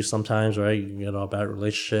issues sometimes, right? You can get a bad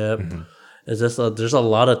relationship. It's just there's a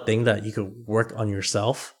lot of things that you could work on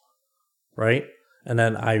yourself right? And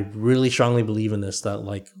then I really strongly believe in this, that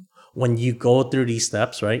like when you go through these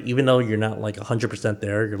steps, right, even though you're not like 100%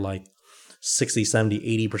 there, you're like 60,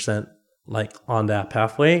 70, 80% like on that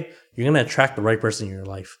pathway, you're going to attract the right person in your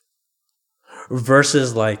life.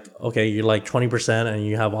 Versus like, okay, you're like 20% and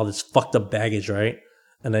you have all this fucked up baggage, right?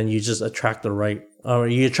 And then you just attract the right, or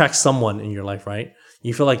you attract someone in your life, right?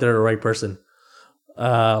 You feel like they're the right person.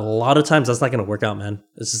 A lot of times that's not going to work out, man.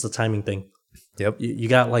 It's just a timing thing. Yep. You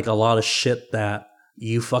got like a lot of shit that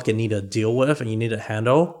you fucking need to deal with and you need to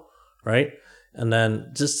handle, right? And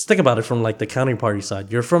then just think about it from like the counterparty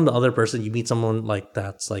side. You're from the other person, you meet someone like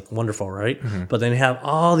that's like wonderful, right? But then you have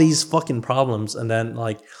all these fucking problems, and then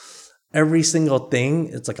like every single thing,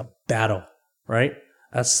 it's like a battle, right?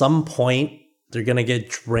 At some point, they're gonna get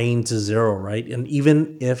drained to zero, right? And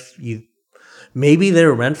even if you maybe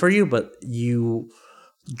they're meant for you, but you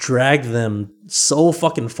drag them so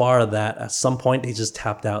fucking far that at some point they just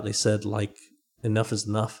tapped out. They said like enough is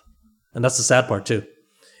enough. And that's the sad part too.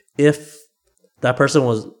 If that person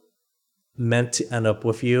was meant to end up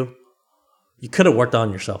with you, you could have worked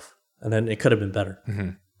on yourself and then it could have been better.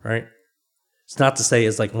 Right? It's not to say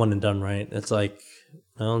it's like one and done, right? It's like,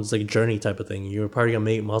 it's like a journey type of thing. You're probably gonna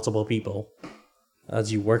meet multiple people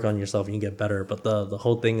as you work on yourself and you get better. But the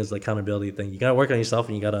whole thing is the accountability thing. You gotta work on yourself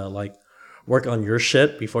and you gotta like work on your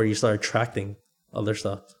shit before you start attracting other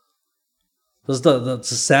stuff. Because the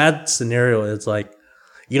sad scenario is like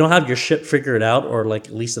you don't have your shit figured out, or like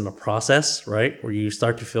at least in the process, right? Where you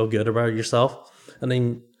start to feel good about yourself, and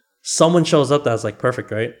then someone shows up that's like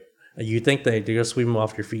perfect, right? And you think that you're gonna sweep them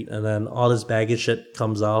off your feet, and then all this baggage shit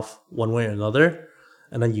comes off one way or another,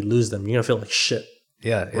 and then you lose them. You're gonna feel like shit.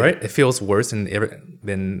 Yeah, right. It feels worse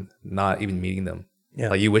than not even meeting them. Yeah,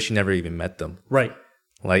 like you wish you never even met them. Right.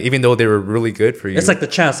 Like even though they were really good for you, it's like the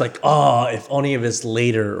chance, like if only if it's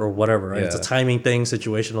later or whatever. Right. Yeah. It's a timing thing,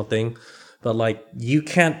 situational thing, but like you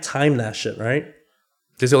can't time that shit, right?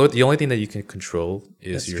 The only thing that you can control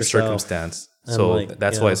is your circumstance. And so like,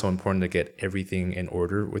 that's why it's so important to get everything in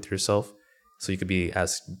order with yourself, so you could be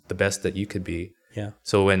as the best that you could be. Yeah.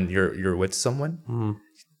 So when you're with someone,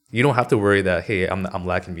 you don't have to worry that, hey, I'm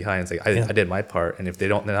lacking behind. It's like I did my part, and if they're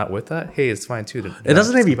not with that, hey, it's fine too. It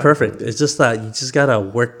doesn't have to be perfect. It's just that you just gotta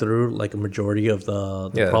work through like a majority of the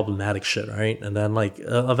problematic shit, right? And then like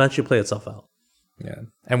eventually play itself out. Yeah.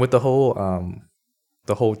 And with the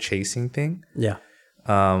whole chasing thing,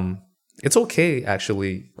 it's okay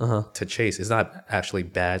actually to chase. It's not actually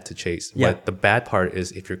bad to chase. Yeah. But the bad part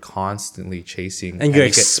is if you're constantly chasing and you're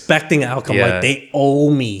expecting an outcome, like they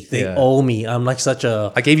owe me. They owe me. I'm like such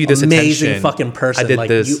a I gave you this amazing attention. fucking person. I did like,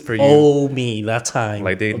 this for you. Owe me that time.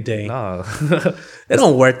 Like they day. No. It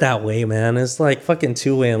don't work that way, man. It's like fucking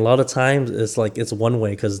two-way, and a lot of times it's like it's one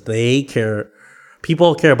way because they care.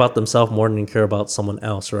 People care about themselves more than they care about someone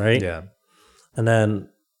else, right? Yeah. And then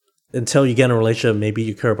until you get in a relationship, maybe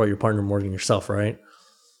you care about your partner more than yourself, right?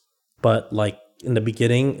 But like in the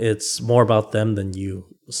beginning, it's more about them than you.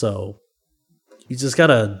 So you just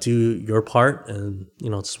gotta do your part and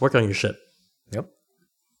just work on your shit. Yep.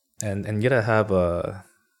 And you gotta have a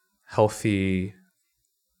healthy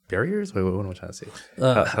barriers. Wait, what am I trying to say?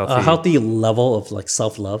 A healthy level of like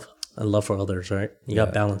self-love and love for others, right? You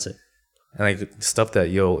gotta balance it. And like stuff that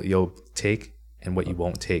you'll take and what you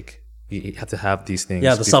won't take. You have to have these things.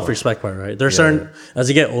 Yeah, the self-respect part, right? There's certain, as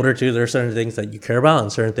you get older too, there are certain things that you care about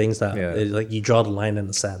and certain things that like you draw the line in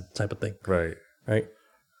the sand type of thing. Right. Right.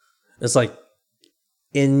 It's like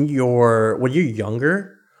when you're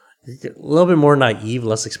younger, you're a little bit more naive,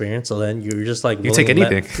 less experienced. So then you're just like, you take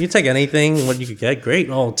anything. You take anything, what you could get. Great.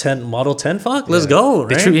 Oh, Model 10, fuck, let's go.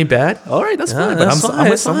 Right? They treat me bad. All right, that's fine. That's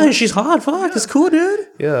fine. It's fine. She's hot. Fuck, it's cool, dude.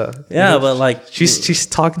 Yeah. Yeah, but like she's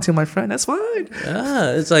talking to my friend. That's fine.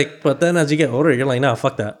 Yeah, it's like, but then as you get older, you're like, no,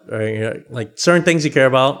 fuck that. Right? You're like certain things you care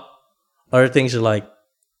about, other things you're like,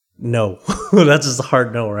 no. That's just a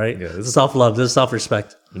hard no, right? Yeah, this is self-love. This is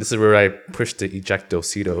self-respect. This is where I push the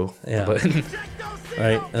ejectocito button.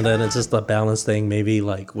 Right, and then it's just a balance thing. Maybe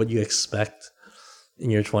like what you expect in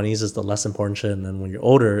your 20s is the less important shit, and then when you're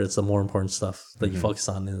older, it's the more important stuff that you focus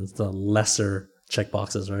on, and it's the lesser check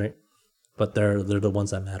boxes, right? But they're the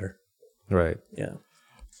ones that matter. Right. Yeah.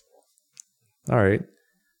 All right.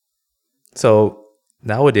 So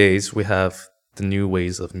nowadays we have the new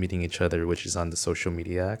ways of meeting each other, which is on the social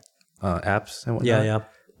media apps and whatnot. Yeah.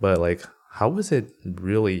 But like, how was it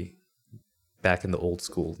really back in the old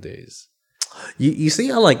school days? You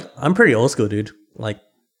see, I'm pretty old school, dude. Like,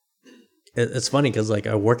 it's funny because like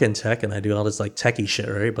I work in tech and I do all this like techie shit,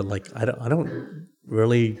 right? But like I don't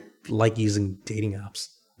really like using dating apps.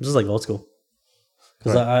 I'm just like old school.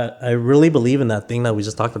 Because I really believe in that thing that we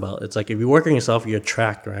just talked about. It's like if you work on yourself, you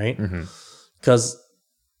attract, right? Because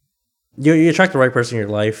you attract the right person in your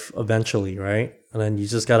life eventually, right? And then you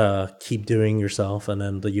just gotta keep doing yourself, and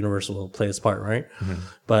then the universe will play its part, right?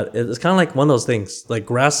 But it's kind of like one of those things. Like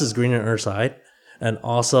grass is greener on the other side, and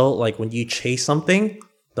also like when you chase something,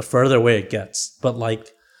 the further away it gets. But like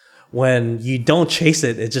when you don't chase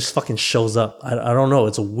it, it just fucking shows up. I don't know.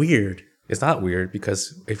 It's weird. It's not weird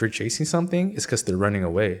because if you're chasing something, it's because they're running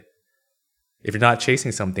away. If you're not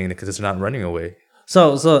chasing something, because it's not running away.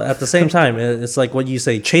 So at the same time, it's like what you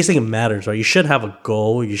say, chasing matters, right? You should have a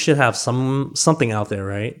goal. You should have something out there,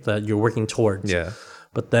 right, that you're working towards. Yeah.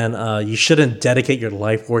 But then you shouldn't dedicate your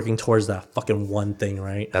life working towards that fucking one thing,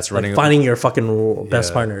 right? That's like running finding your fucking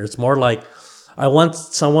best partner. It's more like I want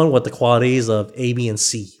someone with the qualities of A, B, and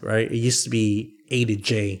C, right? It used to be A to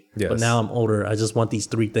J, but now I'm older. I just want these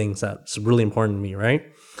three things that's really important to me, right?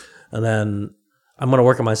 And then I'm gonna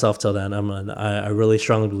work on myself till then. I really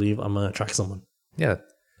strongly believe I'm gonna attract someone. Yeah.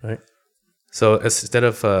 Right. So instead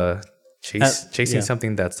of chasing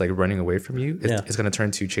something that's like running away from you, it's going to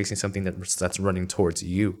turn to chasing something that's running towards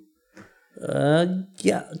you.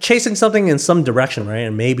 Chasing something in some direction, right?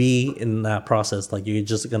 And maybe in that process, like you're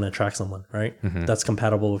just going to attract someone, right? That's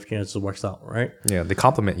compatible with you, it just works out, right? Yeah, they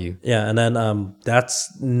complement you. Yeah, and then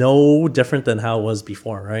that's no different than how it was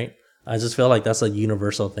before, right? I just feel like that's a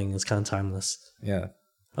universal thing. It's kind of timeless. Yeah.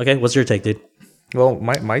 Okay, what's your take, dude? Well,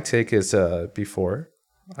 my take is before.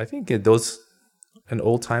 I think those in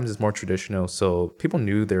old times is more traditional, so people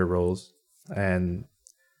knew their roles, and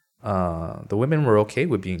the women were okay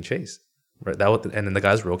with being chased, right? And then the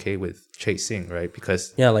guys were okay with chasing, right?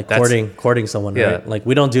 Because like courting someone, right? Like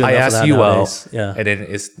we don't do enough I of ask that you nowadays. out, and then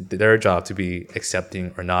it's their job to be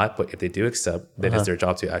accepting or not. But if they do accept, then it's their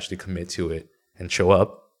job to actually commit to it and show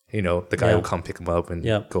up. You know, the guy will come pick them up and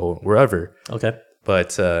go wherever. Okay.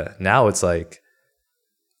 But now it's like.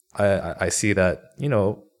 I see that, you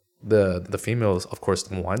know, the females, of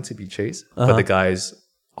course, want to be chased, but the guys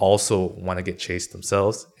also want to get chased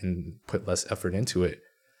themselves and put less effort into it.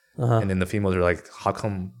 And then the females are like, how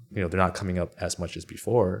come, you know, they're not coming up as much as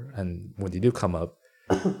before? And when they do come up,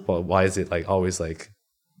 well, why is it like always like,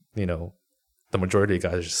 you know, the majority of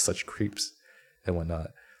guys are just such creeps and whatnot?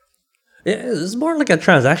 It's more like a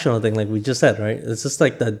transactional thing, like we just said, right? It's just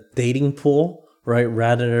like the dating pool. Right,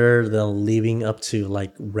 rather than leaving up to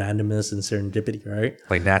like randomness and serendipity, right?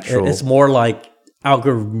 Like natural. It's more like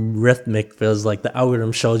algorithmic because like the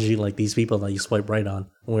algorithm shows you like these people that you swipe right on.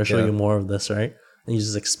 I'm going to show you more of this, right? And you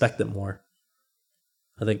just expect it more.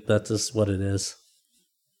 I think that's just what it is.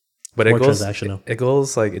 But more it goes transactional. It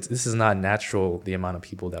goes like this is not natural. The amount of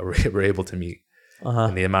people that we're able to meet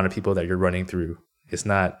and the amount of people that you're running through, it's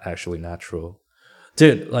not actually natural.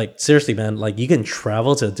 Dude, like seriously, man, like you can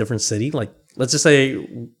travel to a different city, like. Let's just say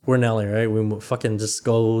we're in LA, right? We fucking just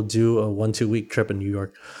go do a 1-2 week trip in New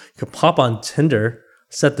York. You can pop on Tinder,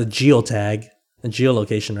 set the geotag and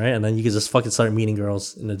geolocation, right? And then you can just fucking start meeting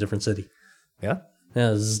girls in a different city. Yeah?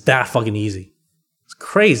 Yeah, it's that fucking easy. It's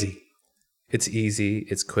crazy. It's easy,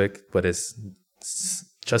 it's quick, but it's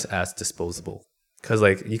just as disposable. Because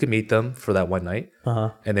like you can meet them for that one night,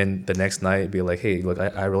 and then the next night be like, hey, look,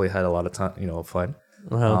 I really had a lot of time, you know, fun.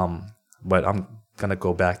 But I'm gonna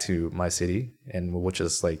go back to my city and we'll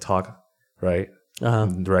just like talk, right?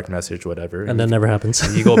 Direct message, whatever, and that never happens.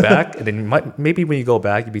 And you go back, and then maybe when you go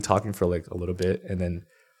back, you'd be talking for like a little bit, and then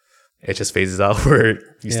it just phases out where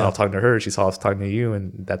you stop talking to her, she stops talking to you,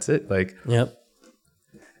 and that's it. Like,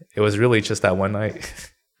 it was really just that one night,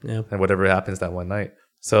 and whatever happens that one night.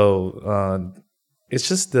 So it's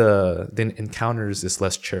just the encounters is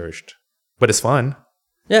less cherished, but it's fun.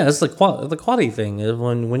 Yeah, it's the quality thing.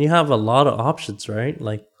 When you have a lot of options, right?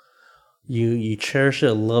 Like you cherish it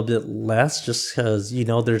a little bit less just because you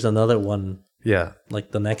know there's another one. Yeah.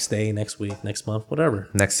 Like the next day, next week, next month, whatever.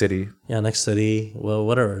 Next city. Yeah, next city. Well,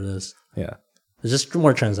 whatever it is. Yeah. It's just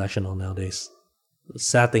more transactional nowadays.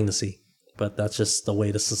 Sad thing to see, but that's just the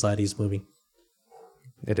way the society is moving.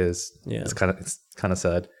 It is. Yeah. It's kind of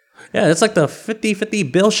sad. Yeah, it's like the 50-50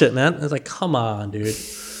 bill shit, man. It's like, come on, dude.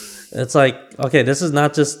 It's like, okay, this is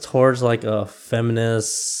not just towards like a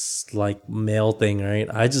feminist, like male thing, right?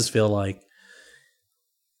 I just feel like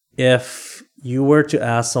if you were to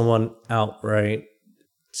ask someone out, right,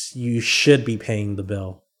 you should be paying the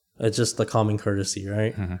bill. It's just the common courtesy,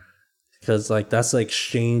 right? Because like that's the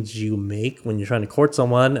exchange you make when you're trying to court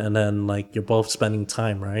someone, and then like you're both spending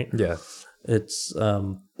time, right? Yeah. It's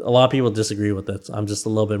a lot of people disagree with it. I'm just a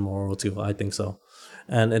little bit more too. I think so,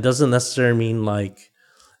 and it doesn't necessarily mean like.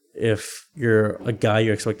 If you're a guy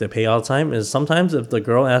you're expected to pay all the time, is sometimes if the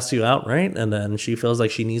girl asks you out, right, and then she feels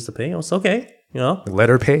like she needs to pay, it's okay. Let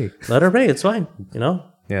her pay. let her pay. It's fine.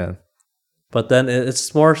 Yeah. But then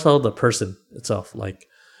it's more so the person itself. Like,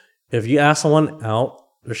 if you ask someone out,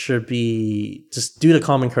 there should be just do the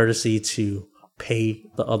common courtesy to pay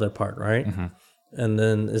the other part, right? And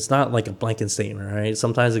then it's not like a blanket statement, right?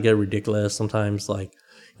 Sometimes it get ridiculous. Sometimes like,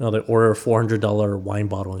 they order a $400 wine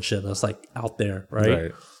bottle and shit. That's like out there,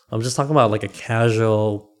 right? I'm just talking about like a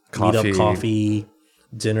casual meetup, coffee,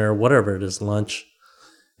 dinner, whatever it is, lunch.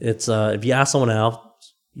 It's if you ask someone out,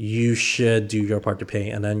 you should do your part to pay.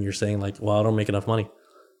 And then you're saying like, well, I don't make enough money.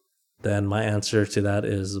 Then my answer to that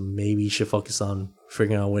is maybe you should focus on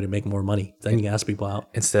figuring out a way to make more money. Then you can ask people out.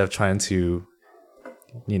 Instead of trying to,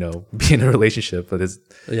 be in a relationship, but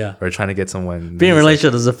or trying to get someone. Being in a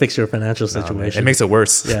relationship doesn't fix your financial situation. It makes it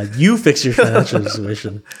worse. Yeah, you fix your financial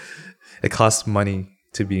situation. It costs money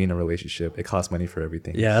to be in a relationship. It costs money for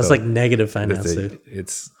everything. Yeah, that's like negative finance, dude.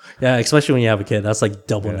 Yeah, especially when you have a kid. That's like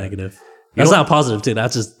double negative. That's not positive, too.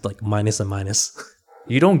 That's just like minus and minus.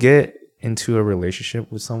 You don't get into a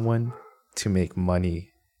relationship with someone to make money.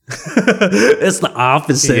 It's the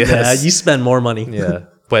opposite. Yes. Man. You spend more money. Yeah,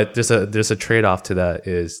 but there's a trade-off to that.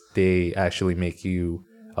 Is they actually make you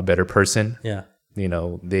a better person. Yeah,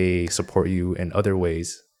 they support you in other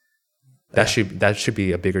ways. That should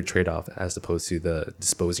be a bigger trade-off as opposed to the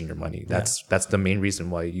disposing your money. That's the main reason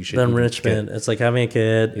why you should. The enrichment. It's like having a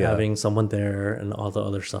kid, having someone there, and all the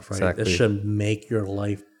other stuff. Right. Exactly. It should make your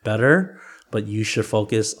life better, but you should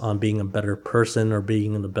focus on being a better person or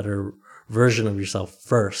being in a better version of yourself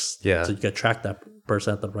first. Yeah. So you can attract that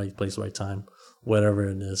person at the right place, right time, whatever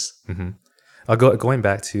it is. Going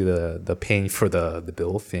back to the paying for the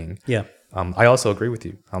bill thing. Yeah. I also agree with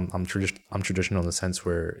you. I'm traditional in the sense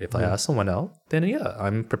where if I ask someone out, then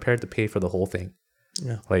I'm prepared to pay for the whole thing.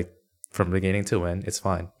 Yeah. Like from beginning to end, it's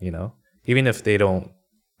fine. Even if they are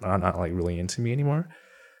not like really into me anymore.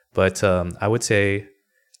 But I would say,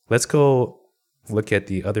 let's go look at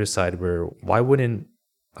the other side where why wouldn't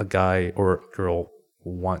a guy or a girl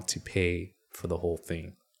want to pay for the whole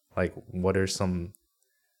thing? Like, what are some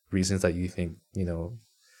reasons that you think,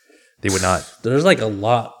 they would not? There's like a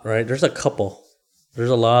lot, right? There's a couple. There's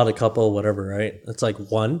a lot of couple, whatever, right? It's like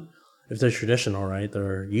one, if they're traditional, right?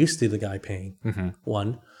 They're used to the guy paying.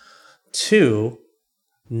 One. Two,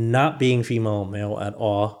 not being female or male at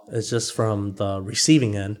all. It's just from the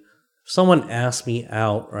receiving end. If someone asks me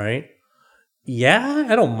out, right? Yeah,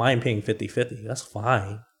 I don't mind paying 50-50. That's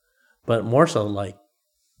fine. But more so like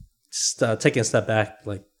just taking a step back,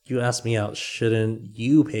 like you asked me out, shouldn't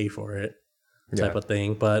you pay for it? Type of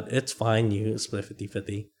thing. But it's fine. You split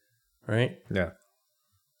 50-50, right? Yeah.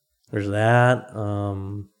 There's that.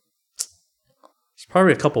 There's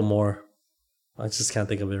probably a couple more. I just can't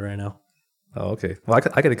think of it right now. Oh, okay. Well,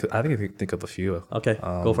 I can think of a few. Okay,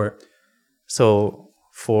 go for it. So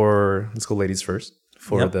let's go ladies first.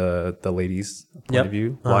 For the ladies' point of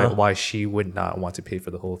view, why she would not want to pay for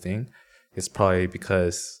the whole thing is probably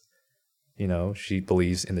because, she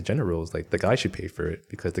believes in the gender roles. Like the guy should pay for it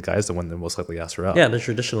because the guy is the one that most likely asked her out. Yeah, the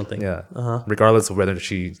traditional thing. Yeah. Regardless of whether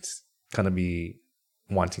she's gonna be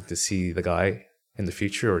wanting to see the guy in the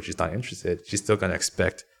future or she's not interested, she's still gonna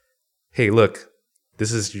expect, hey, look,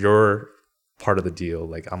 this is your part of the deal.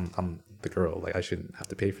 Like I'm the girl. Like I shouldn't have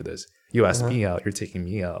to pay for this. You asked me out. You're taking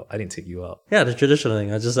me out. I didn't take you out. Yeah, the traditional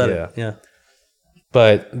thing. I just said it. Yeah.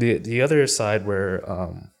 But the other side where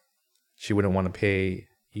she wouldn't want to pay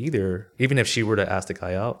either, even if she were to ask the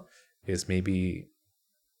guy out, is maybe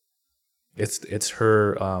it's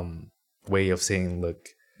her way of saying, look,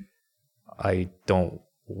 I don't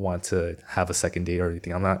want to have a second date or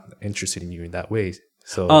anything. I'm not interested in you in that way.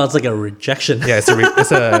 So it's like a rejection. Yeah, it's a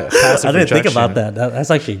passive I didn't rejection. think about that. That's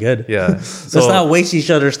actually good. Yeah. So let's not waste each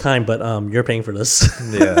other's time, but you're paying for this.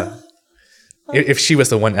 Yeah. If she was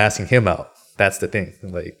the one asking him out, that's the thing.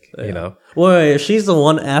 Like, Well, if she's the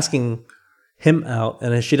one asking him out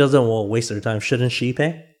and if she doesn't want to waste her time, shouldn't she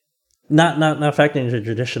pay? Not factoring into the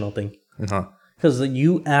traditional thing. Because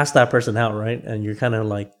you ask that person out, right? And you're kind of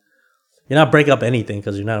like, you're not breaking up anything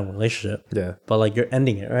because you're not in a relationship. Yeah. But like you're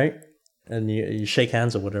ending it, right? And you shake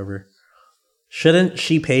hands or whatever. Shouldn't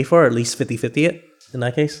she pay for at least 50-50 it in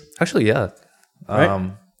that case? Actually, yeah.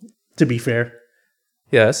 Right? To be fair.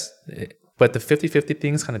 Yes. But the 50-50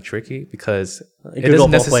 thing is kind of tricky because it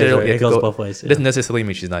doesn't necessarily it goes both ways. It doesn't necessarily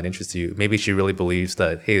mean she's not interested in you. Maybe she really believes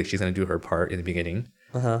that, hey, she's going to do her part in the beginning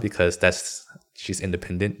because she's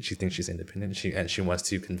independent. She thinks she's independent. She wants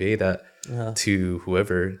to convey that to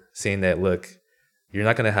whoever, saying that, look, you're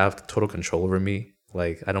not going to have total control over me.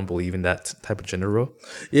 Like, I don't believe in that type of gender role.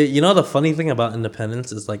 Yeah, the funny thing about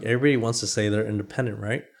independence is like everybody wants to say they're independent,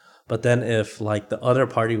 right? But then if like the other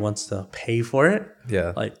party wants to pay for it,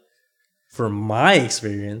 yeah, like from my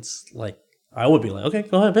experience, like I would be like, okay,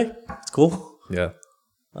 go ahead, babe. It's cool. Yeah.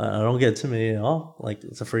 I don't get intimidated at all. Like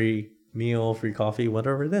it's a free meal, free coffee,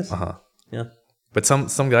 whatever it is. Yeah. But some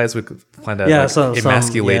guys would find that Yeah, like,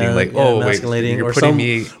 emasculating, like, oh, emasculating, wait, you're or putting some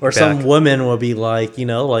me or back. some women will be like, you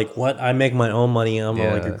know, like what? I make my own money. I'm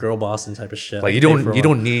like a Yeah. girl boss and type of shit. Like I you pay don't for you my-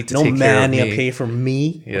 don't need to no take care of man need me. to pay for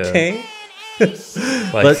me. Yeah. Okay.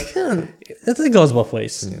 Like, But yeah, it goes both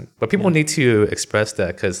ways. but people need to express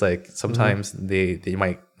that because like sometimes they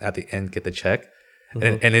might at the end get the check,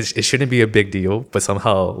 and it shouldn't be a big deal, but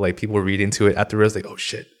somehow like people read into it afterwards like, oh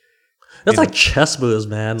shit. It's like chess moves,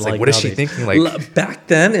 man. Like, what is she nowadays. thinking? Like Back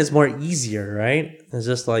then, it's more easier, right? It's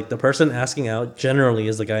just like the person asking out generally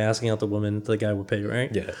is the guy asking out the woman. The guy would pay,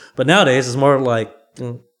 right? Yeah. But nowadays, it's more like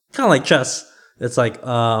kind of like chess. It's like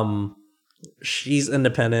she's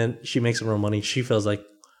independent. She makes her own money. She feels like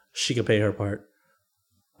she could pay her part.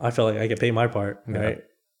 I feel like I could pay my part, right?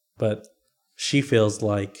 But she feels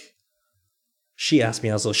like she asked me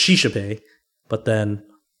out, so she should pay. But then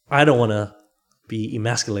I don't want to be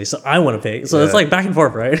emasculated, so I want to pay. So it's like back and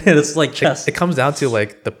forth, right? And it's like chess. it comes down to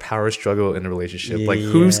like the power struggle in the relationship. Like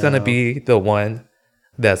who's gonna be the one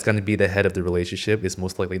that's gonna be the head of the relationship is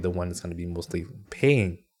most likely the one that's gonna be mostly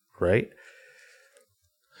paying, right?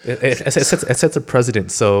 It sets a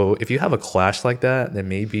precedent. So if you have a clash like that, then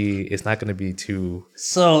maybe it's not gonna be too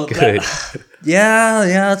So good.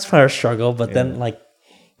 yeah, it's power struggle. But then like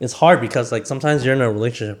it's hard because like sometimes you're in a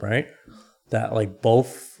relationship, right? That like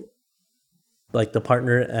both like the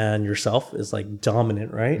partner and yourself is like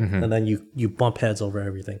dominant, right? And then you bump heads over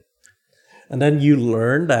everything. And then you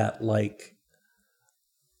learn that like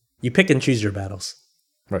you pick and choose your battles.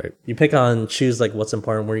 Right. You choose like what's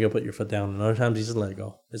important, where you gonna put your foot down, and other times you just let it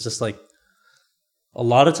go. It's just like a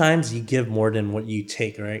lot of times you give more than what you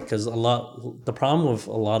take, right? Because the problem with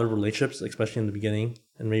a lot of relationships, especially in the beginning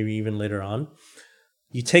and maybe even later on,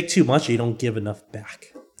 you take too much, you don't give enough back,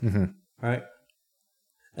 right?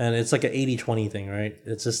 And it's like an 80-20 thing, right?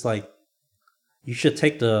 It's just like you should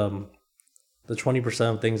take the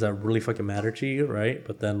 20% of things that really fucking matter to you, right?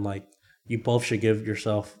 But then like you both should give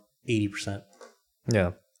yourself 80%.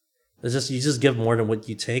 Yeah. It's just you just give more than what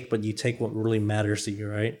you take, but you take what really matters to you,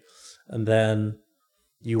 right? And then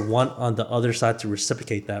you want on the other side to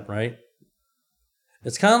reciprocate that, right?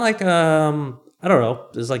 It's kind of like I don't know.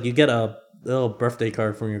 It's like you get a little birthday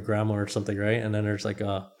card from your grandma or something, right? And then there's like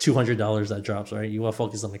 $200 that drops, right? You want to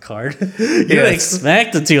focus on the card. You don't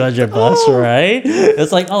expect the $200, right?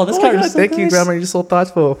 It's like, oh, this card is so thank you, nice. Grandma. You're so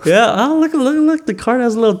thoughtful. Yeah, oh look, the card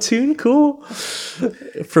has a little tune, cool.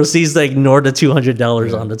 Proceeds to ignore the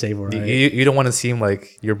 $200 on the table, right? You don't want to seem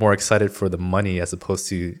like you're more excited for the money as opposed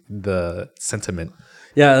to the sentiment.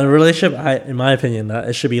 Yeah, in a relationship, in my opinion, that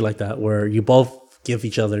it should be like that, where you both give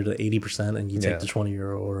each other the 80% and you take the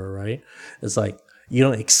 20-euro order, right? It's like you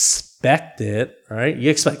don't expect it, right?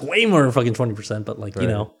 You expect way more than fucking 20%, but like you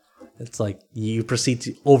know, it's like you proceed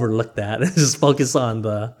to overlook that and just focus on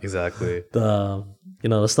the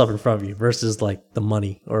stuff in front of you versus like the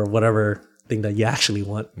money or whatever thing that you actually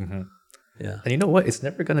want. Yeah. And you know what? It's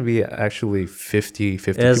never going to be actually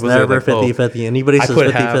 50-50. It's never 50-50. Anybody says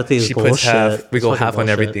 50-50 is she puts bullshit. half, we It's go fucking half on bullshit.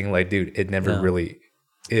 everything. Like, dude, it never really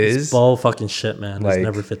is. It's bull fucking shit, man. Like, it's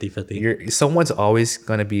never 50-50. Someone's always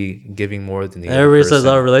going to be giving more than the other Everybody person. says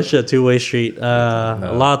our relationship two-way street.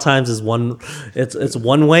 A lot of times it's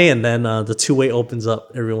one way, and then the two-way opens up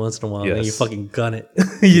every once in a while, and then you Yes. fucking gun it.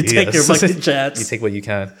 You take your fucking chance. You take what you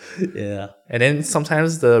can. Yeah. And then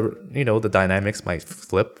sometimes the dynamics might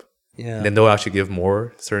flip. Yeah. And then they'll actually give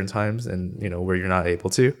more certain times, and where you're not able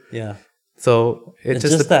to. Yeah. So It's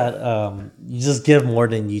just that you just give more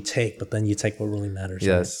than you take, but then you take what really matters.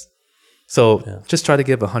 Yes. So just try to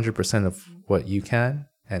give 100% of what you can,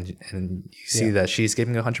 and you see that she's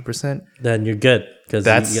giving 100%. Then you're good because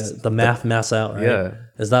That's the math out, right? Yeah.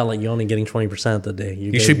 It's not like you're only getting 20% of the day.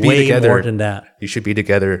 You should be way together. more than that. You should be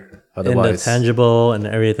together. In the Otherwise, tangible and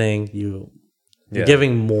everything, you're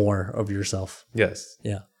giving more of yourself. yes.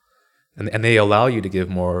 Yeah. And they allow you to give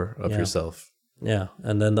more of yourself. Yeah.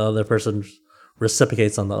 And then the other person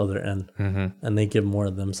reciprocates on the other end, and they give more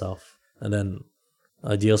of themselves. And then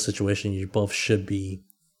ideal situation, you both should be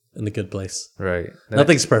in the good place. Right.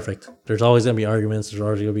 Nothing's perfect. There's always going to be arguments. There's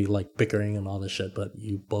always going to be like bickering and all this shit, but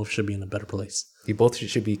you both should be in a better place. You both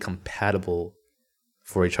should be compatible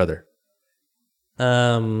for each other.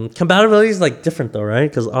 Compatibility is like different though, right?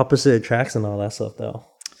 Because opposite attracts and all that stuff though.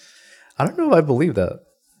 I don't know if I believe that.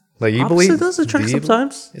 Like you Opposite believe does attract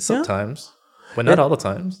sometimes. Sometimes, but not all the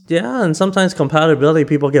times. Yeah, and sometimes compatibility,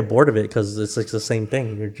 people get bored of it because it's like the same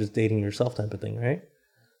thing. You're just dating yourself type of thing, right?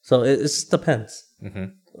 So it just depends.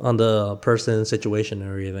 on the person, situation, and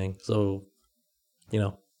everything. So,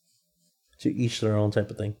 to each their own type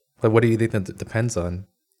of thing. Like, what do you think that depends on?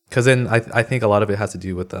 Because then I think a lot of it has to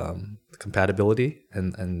do with compatibility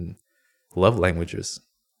and love languages.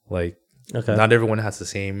 Like, Okay. not everyone has the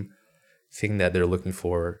same thing that they're looking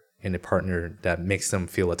for in a partner that makes them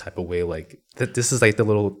feel a type of way. Like, this is like the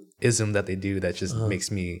little ism that they do that just makes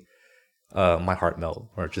me my heart melt,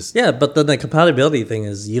 or just Yeah, but then the compatibility thing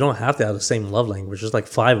is you don't have to have the same love language. There's like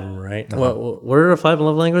 5 of them, right? What are the 5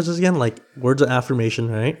 love languages again? Like words of affirmation,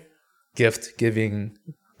 right? gift giving,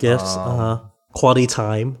 Gifts, quality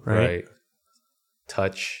time, right? right?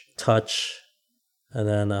 Touch. Touch, and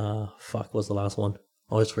then fuck, what's the last one?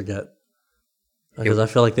 Always forget because I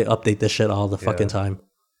feel like they update this shit all the fucking time.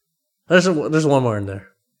 There's one more in there.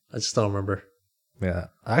 I just don't remember. Yeah,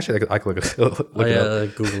 actually, I could look it up.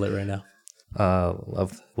 Google it right now.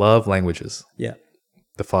 Love languages. Yeah.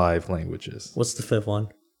 The 5 languages. What's the 5th one?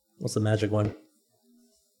 What's the magic one?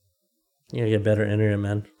 You gotta get better internet,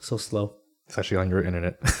 man. So slow. It's actually on your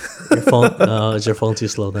internet. Your phone? No, is your phone too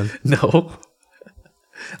slow then? No,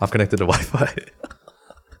 I'm connected to Wi-Fi.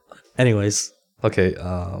 Anyways. Okay.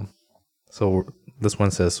 So this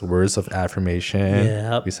one says words of affirmation.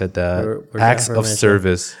 Yeah. We said that. Words Acts of affirmation.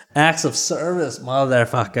 service. Acts of service,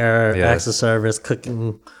 motherfucker. Yes. Acts of service,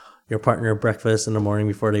 cooking your partner breakfast in the morning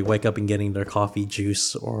before they wake up and getting their coffee,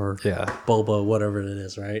 juice, or boba, whatever it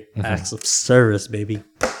is, right? Acts of service, baby.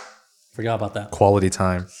 Forgot about that. Quality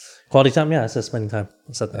time. Quality time, yeah, I said spending time.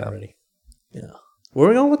 I said that already. Yeah. Where are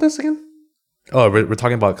we going with this again? Oh, we're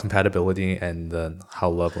talking about compatibility and how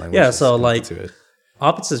love language. Yeah, so like to it.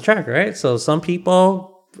 opposites attract, right? So some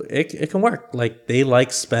people, it can work. Like they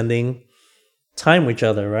like spending time with each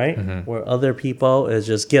other, right? Where other people is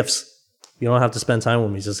just gifts. You don't have to spend time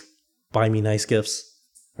with me. Just buy me nice gifts,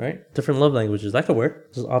 right? Different love languages. That could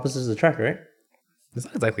work. Just opposites attract, right? It's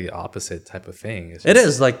not exactly the opposite type of thing. It's It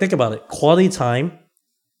is. Like, think about it. Quality time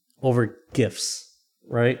over gifts,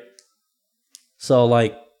 right? So,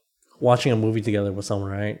 like, watching a movie together with someone,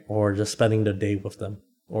 right? Or just spending the day with them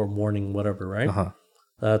or morning, whatever, right?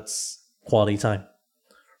 That's quality time.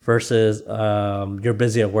 Versus you're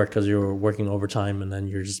busy at work because you're working overtime and then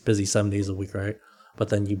you're just busy 7 days a week, right? But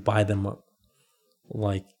then you buy them,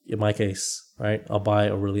 like, in my case, right? I'll buy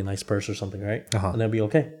a really nice purse or something, right? And that'll be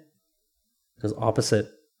okay. Because opposite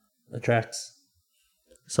attracts.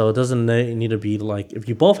 So it doesn't need to be like, if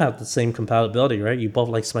you both have the same compatibility, right? You both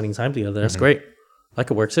like spending time together. That's great. That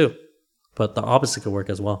could work too. But the opposite could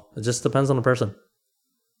work as well. It just depends on the person.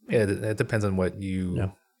 Yeah, it depends on what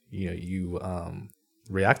you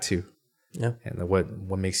react to. Yeah. And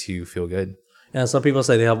what makes you feel good. Yeah, some people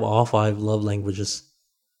say they have all 5 love languages.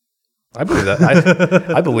 I believe that.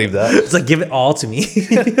 I believe that. It's like, give it all to me.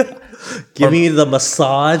 Give me the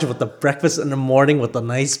massage with the breakfast in the morning with the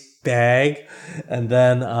nice bag. And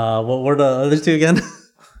then, what were the other 2 again?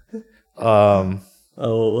 What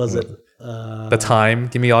was it? The time.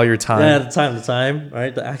 Give me all your time. Yeah, the time,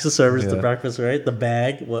 right? The acts of service, the breakfast, right? The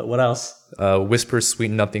bag. What else? Whisper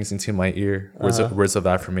sweet nothings into my ear. Words of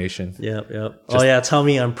affirmation. Yep. Oh yeah, tell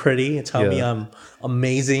me I'm pretty. Tell me I'm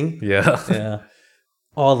amazing. Yeah. Yeah.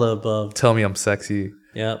 All the above. Tell me I'm sexy.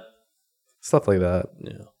 Yep. Stuff like that.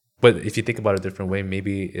 Yeah. But if you think about it a different way,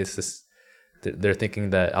 maybe it's just they're thinking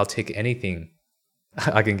that I'll take anything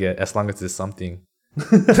I can get as long as it's something.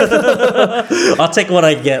 I'll take what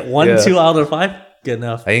I get. 1, 2 out of 5. Good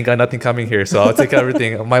enough. I ain't got nothing coming here, so I'll take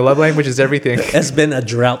everything. My love language is everything. It's been a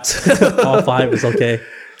drought. All 5 is okay.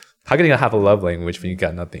 How can you have a love language when you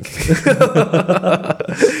got nothing?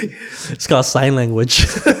 It's called sign language.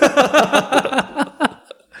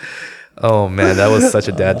 Oh man, that was such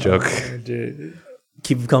a dad joke. Dude.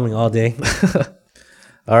 Keep coming all day.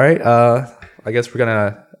 All right. I guess we're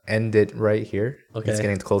gonna end it right here. Okay. It's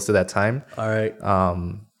getting close to that time. All right.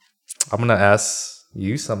 I'm gonna ask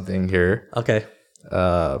you something here. Okay.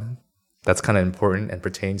 That's kind of important and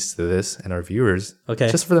pertains to this and our viewers. Okay.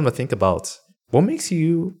 Just for them to think about what makes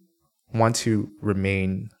you want to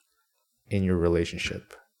remain in your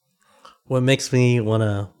relationship. What makes me want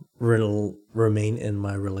to remain in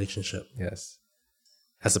my relationship? Yes.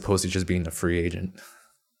 As opposed to just being a free agent.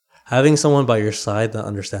 Having someone by your side that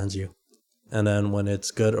understands you. And then when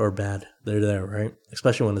it's good or bad, they're there, right?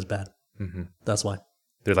 Especially when it's bad. Mm-hmm. That's why.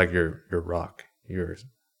 They're like your rock, your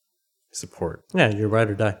support. Yeah, you're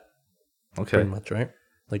ride or die. Okay. Pretty much, right?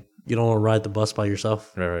 Like, you don't want to ride the bus by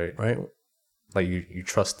yourself. Right. Right? Like you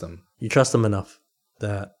trust them. You trust them enough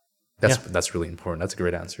that... That's really important. That's a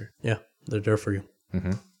great answer. Yeah, they're there for you.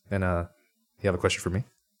 Mm-hmm. And you have a question for me?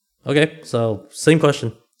 Okay, so same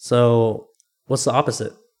question. So what's the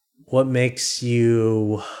opposite? What makes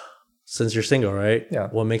you since you're single, right? Yeah.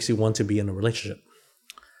 What makes you want to be in a relationship?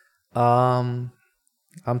 I'm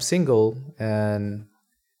single, and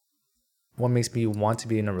what makes me want to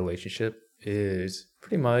be in a relationship is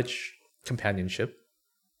pretty much companionship.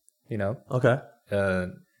 You know, Okay.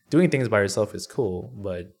 doing things by yourself is cool,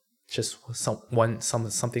 but just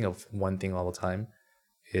something of one thing all the time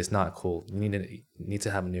is not cool. You need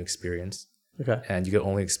to have a new experience, Okay. and you can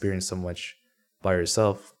only experience so much by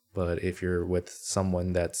yourself. But if you're with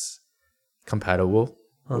someone that's compatible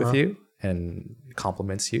with you and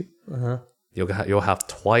compliments you, you'll have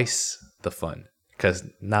twice the fun, because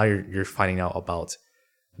now you're finding out about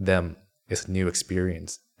them. It's a new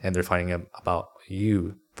experience, and they're finding out about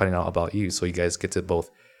you. So you guys get to both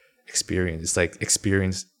experience. It's like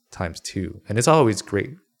experience times 2, and it's always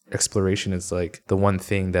great. Exploration is like the one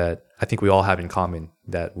thing that I think we all have in common,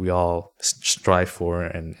 that we all strive for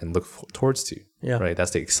and look towards to. Yeah. Right.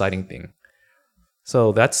 That's the exciting thing.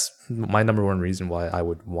 So that's my number one reason why I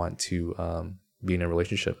would want to be in a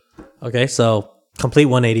relationship. Okay. So complete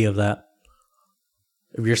 180 of that.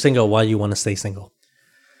 If you're single, why do you want to stay single?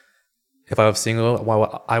 If I was single, why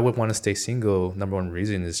I would want to stay single, number one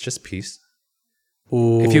reason is just peace.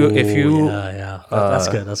 Ooh, If you yeah. That's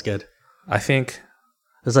good. That's good. I think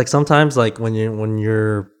It's like sometimes like when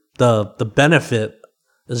you're the benefit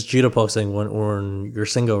is judo posting when you're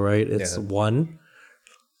single, right? It's one.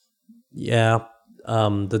 Yeah.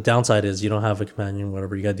 The downside is you don't have a companion,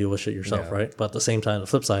 whatever, you gotta deal with shit yourself, right? But at the same time, the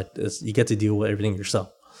flip side is you get to deal with everything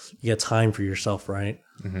yourself. You get time for yourself, right?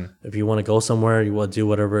 If you want to go somewhere, you want to do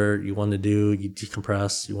whatever you want to do, you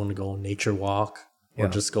decompress, you want to go nature walk, or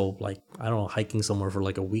just go like, I don't know, hiking somewhere for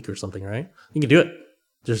like a week or something, right? You can do it.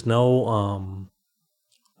 There's no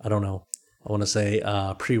I don't know, I want to say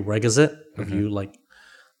prerequisite of you like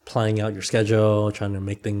planning out your schedule, trying to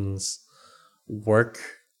make things work,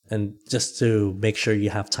 and just to make sure you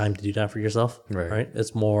have time to do that for yourself, right?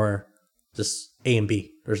 It's more just A and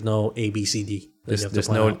B. There's no A, B, C, D. There's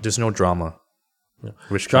no drama.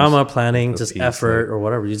 Which drama, planning, with just peace, effort or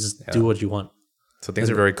whatever. You just do what you want. So things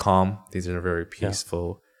are very calm. Things are very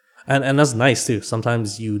peaceful. And that's nice too.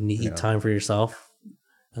 Sometimes you need time for yourself.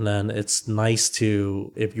 And then it's nice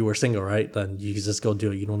to, if you were single, right, then you can just go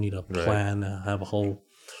do it. You don't need a plan, have a whole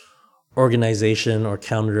organization or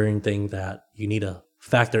calendaring thing that you need to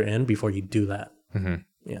factor in before you do that.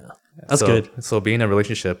 Yeah. That's good. So being in a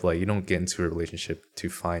relationship, like you don't get into a relationship to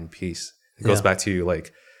find peace. It goes back to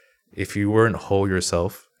like, if you weren't whole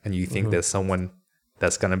yourself and you think that someone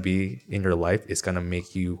that's going to be in your life is going to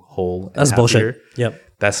make you whole and that's happier, bullshit. Yep.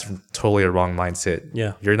 That's totally a wrong mindset.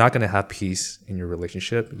 Yeah. You're not going to have peace in your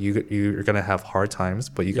relationship. You're going to have hard times,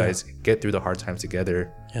 but you guys get through the hard times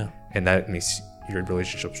together. Yeah. And that makes your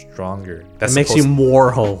relationship stronger. It makes you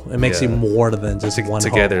more whole. It makes you more than just one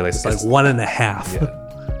together. Whole. Like, it's like 1.5.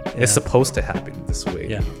 Yeah. It's supposed to happen this way.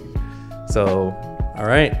 Yeah. So, all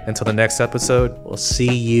right. Until the next episode, we'll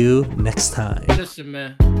see you next time. Listen,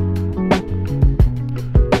 man.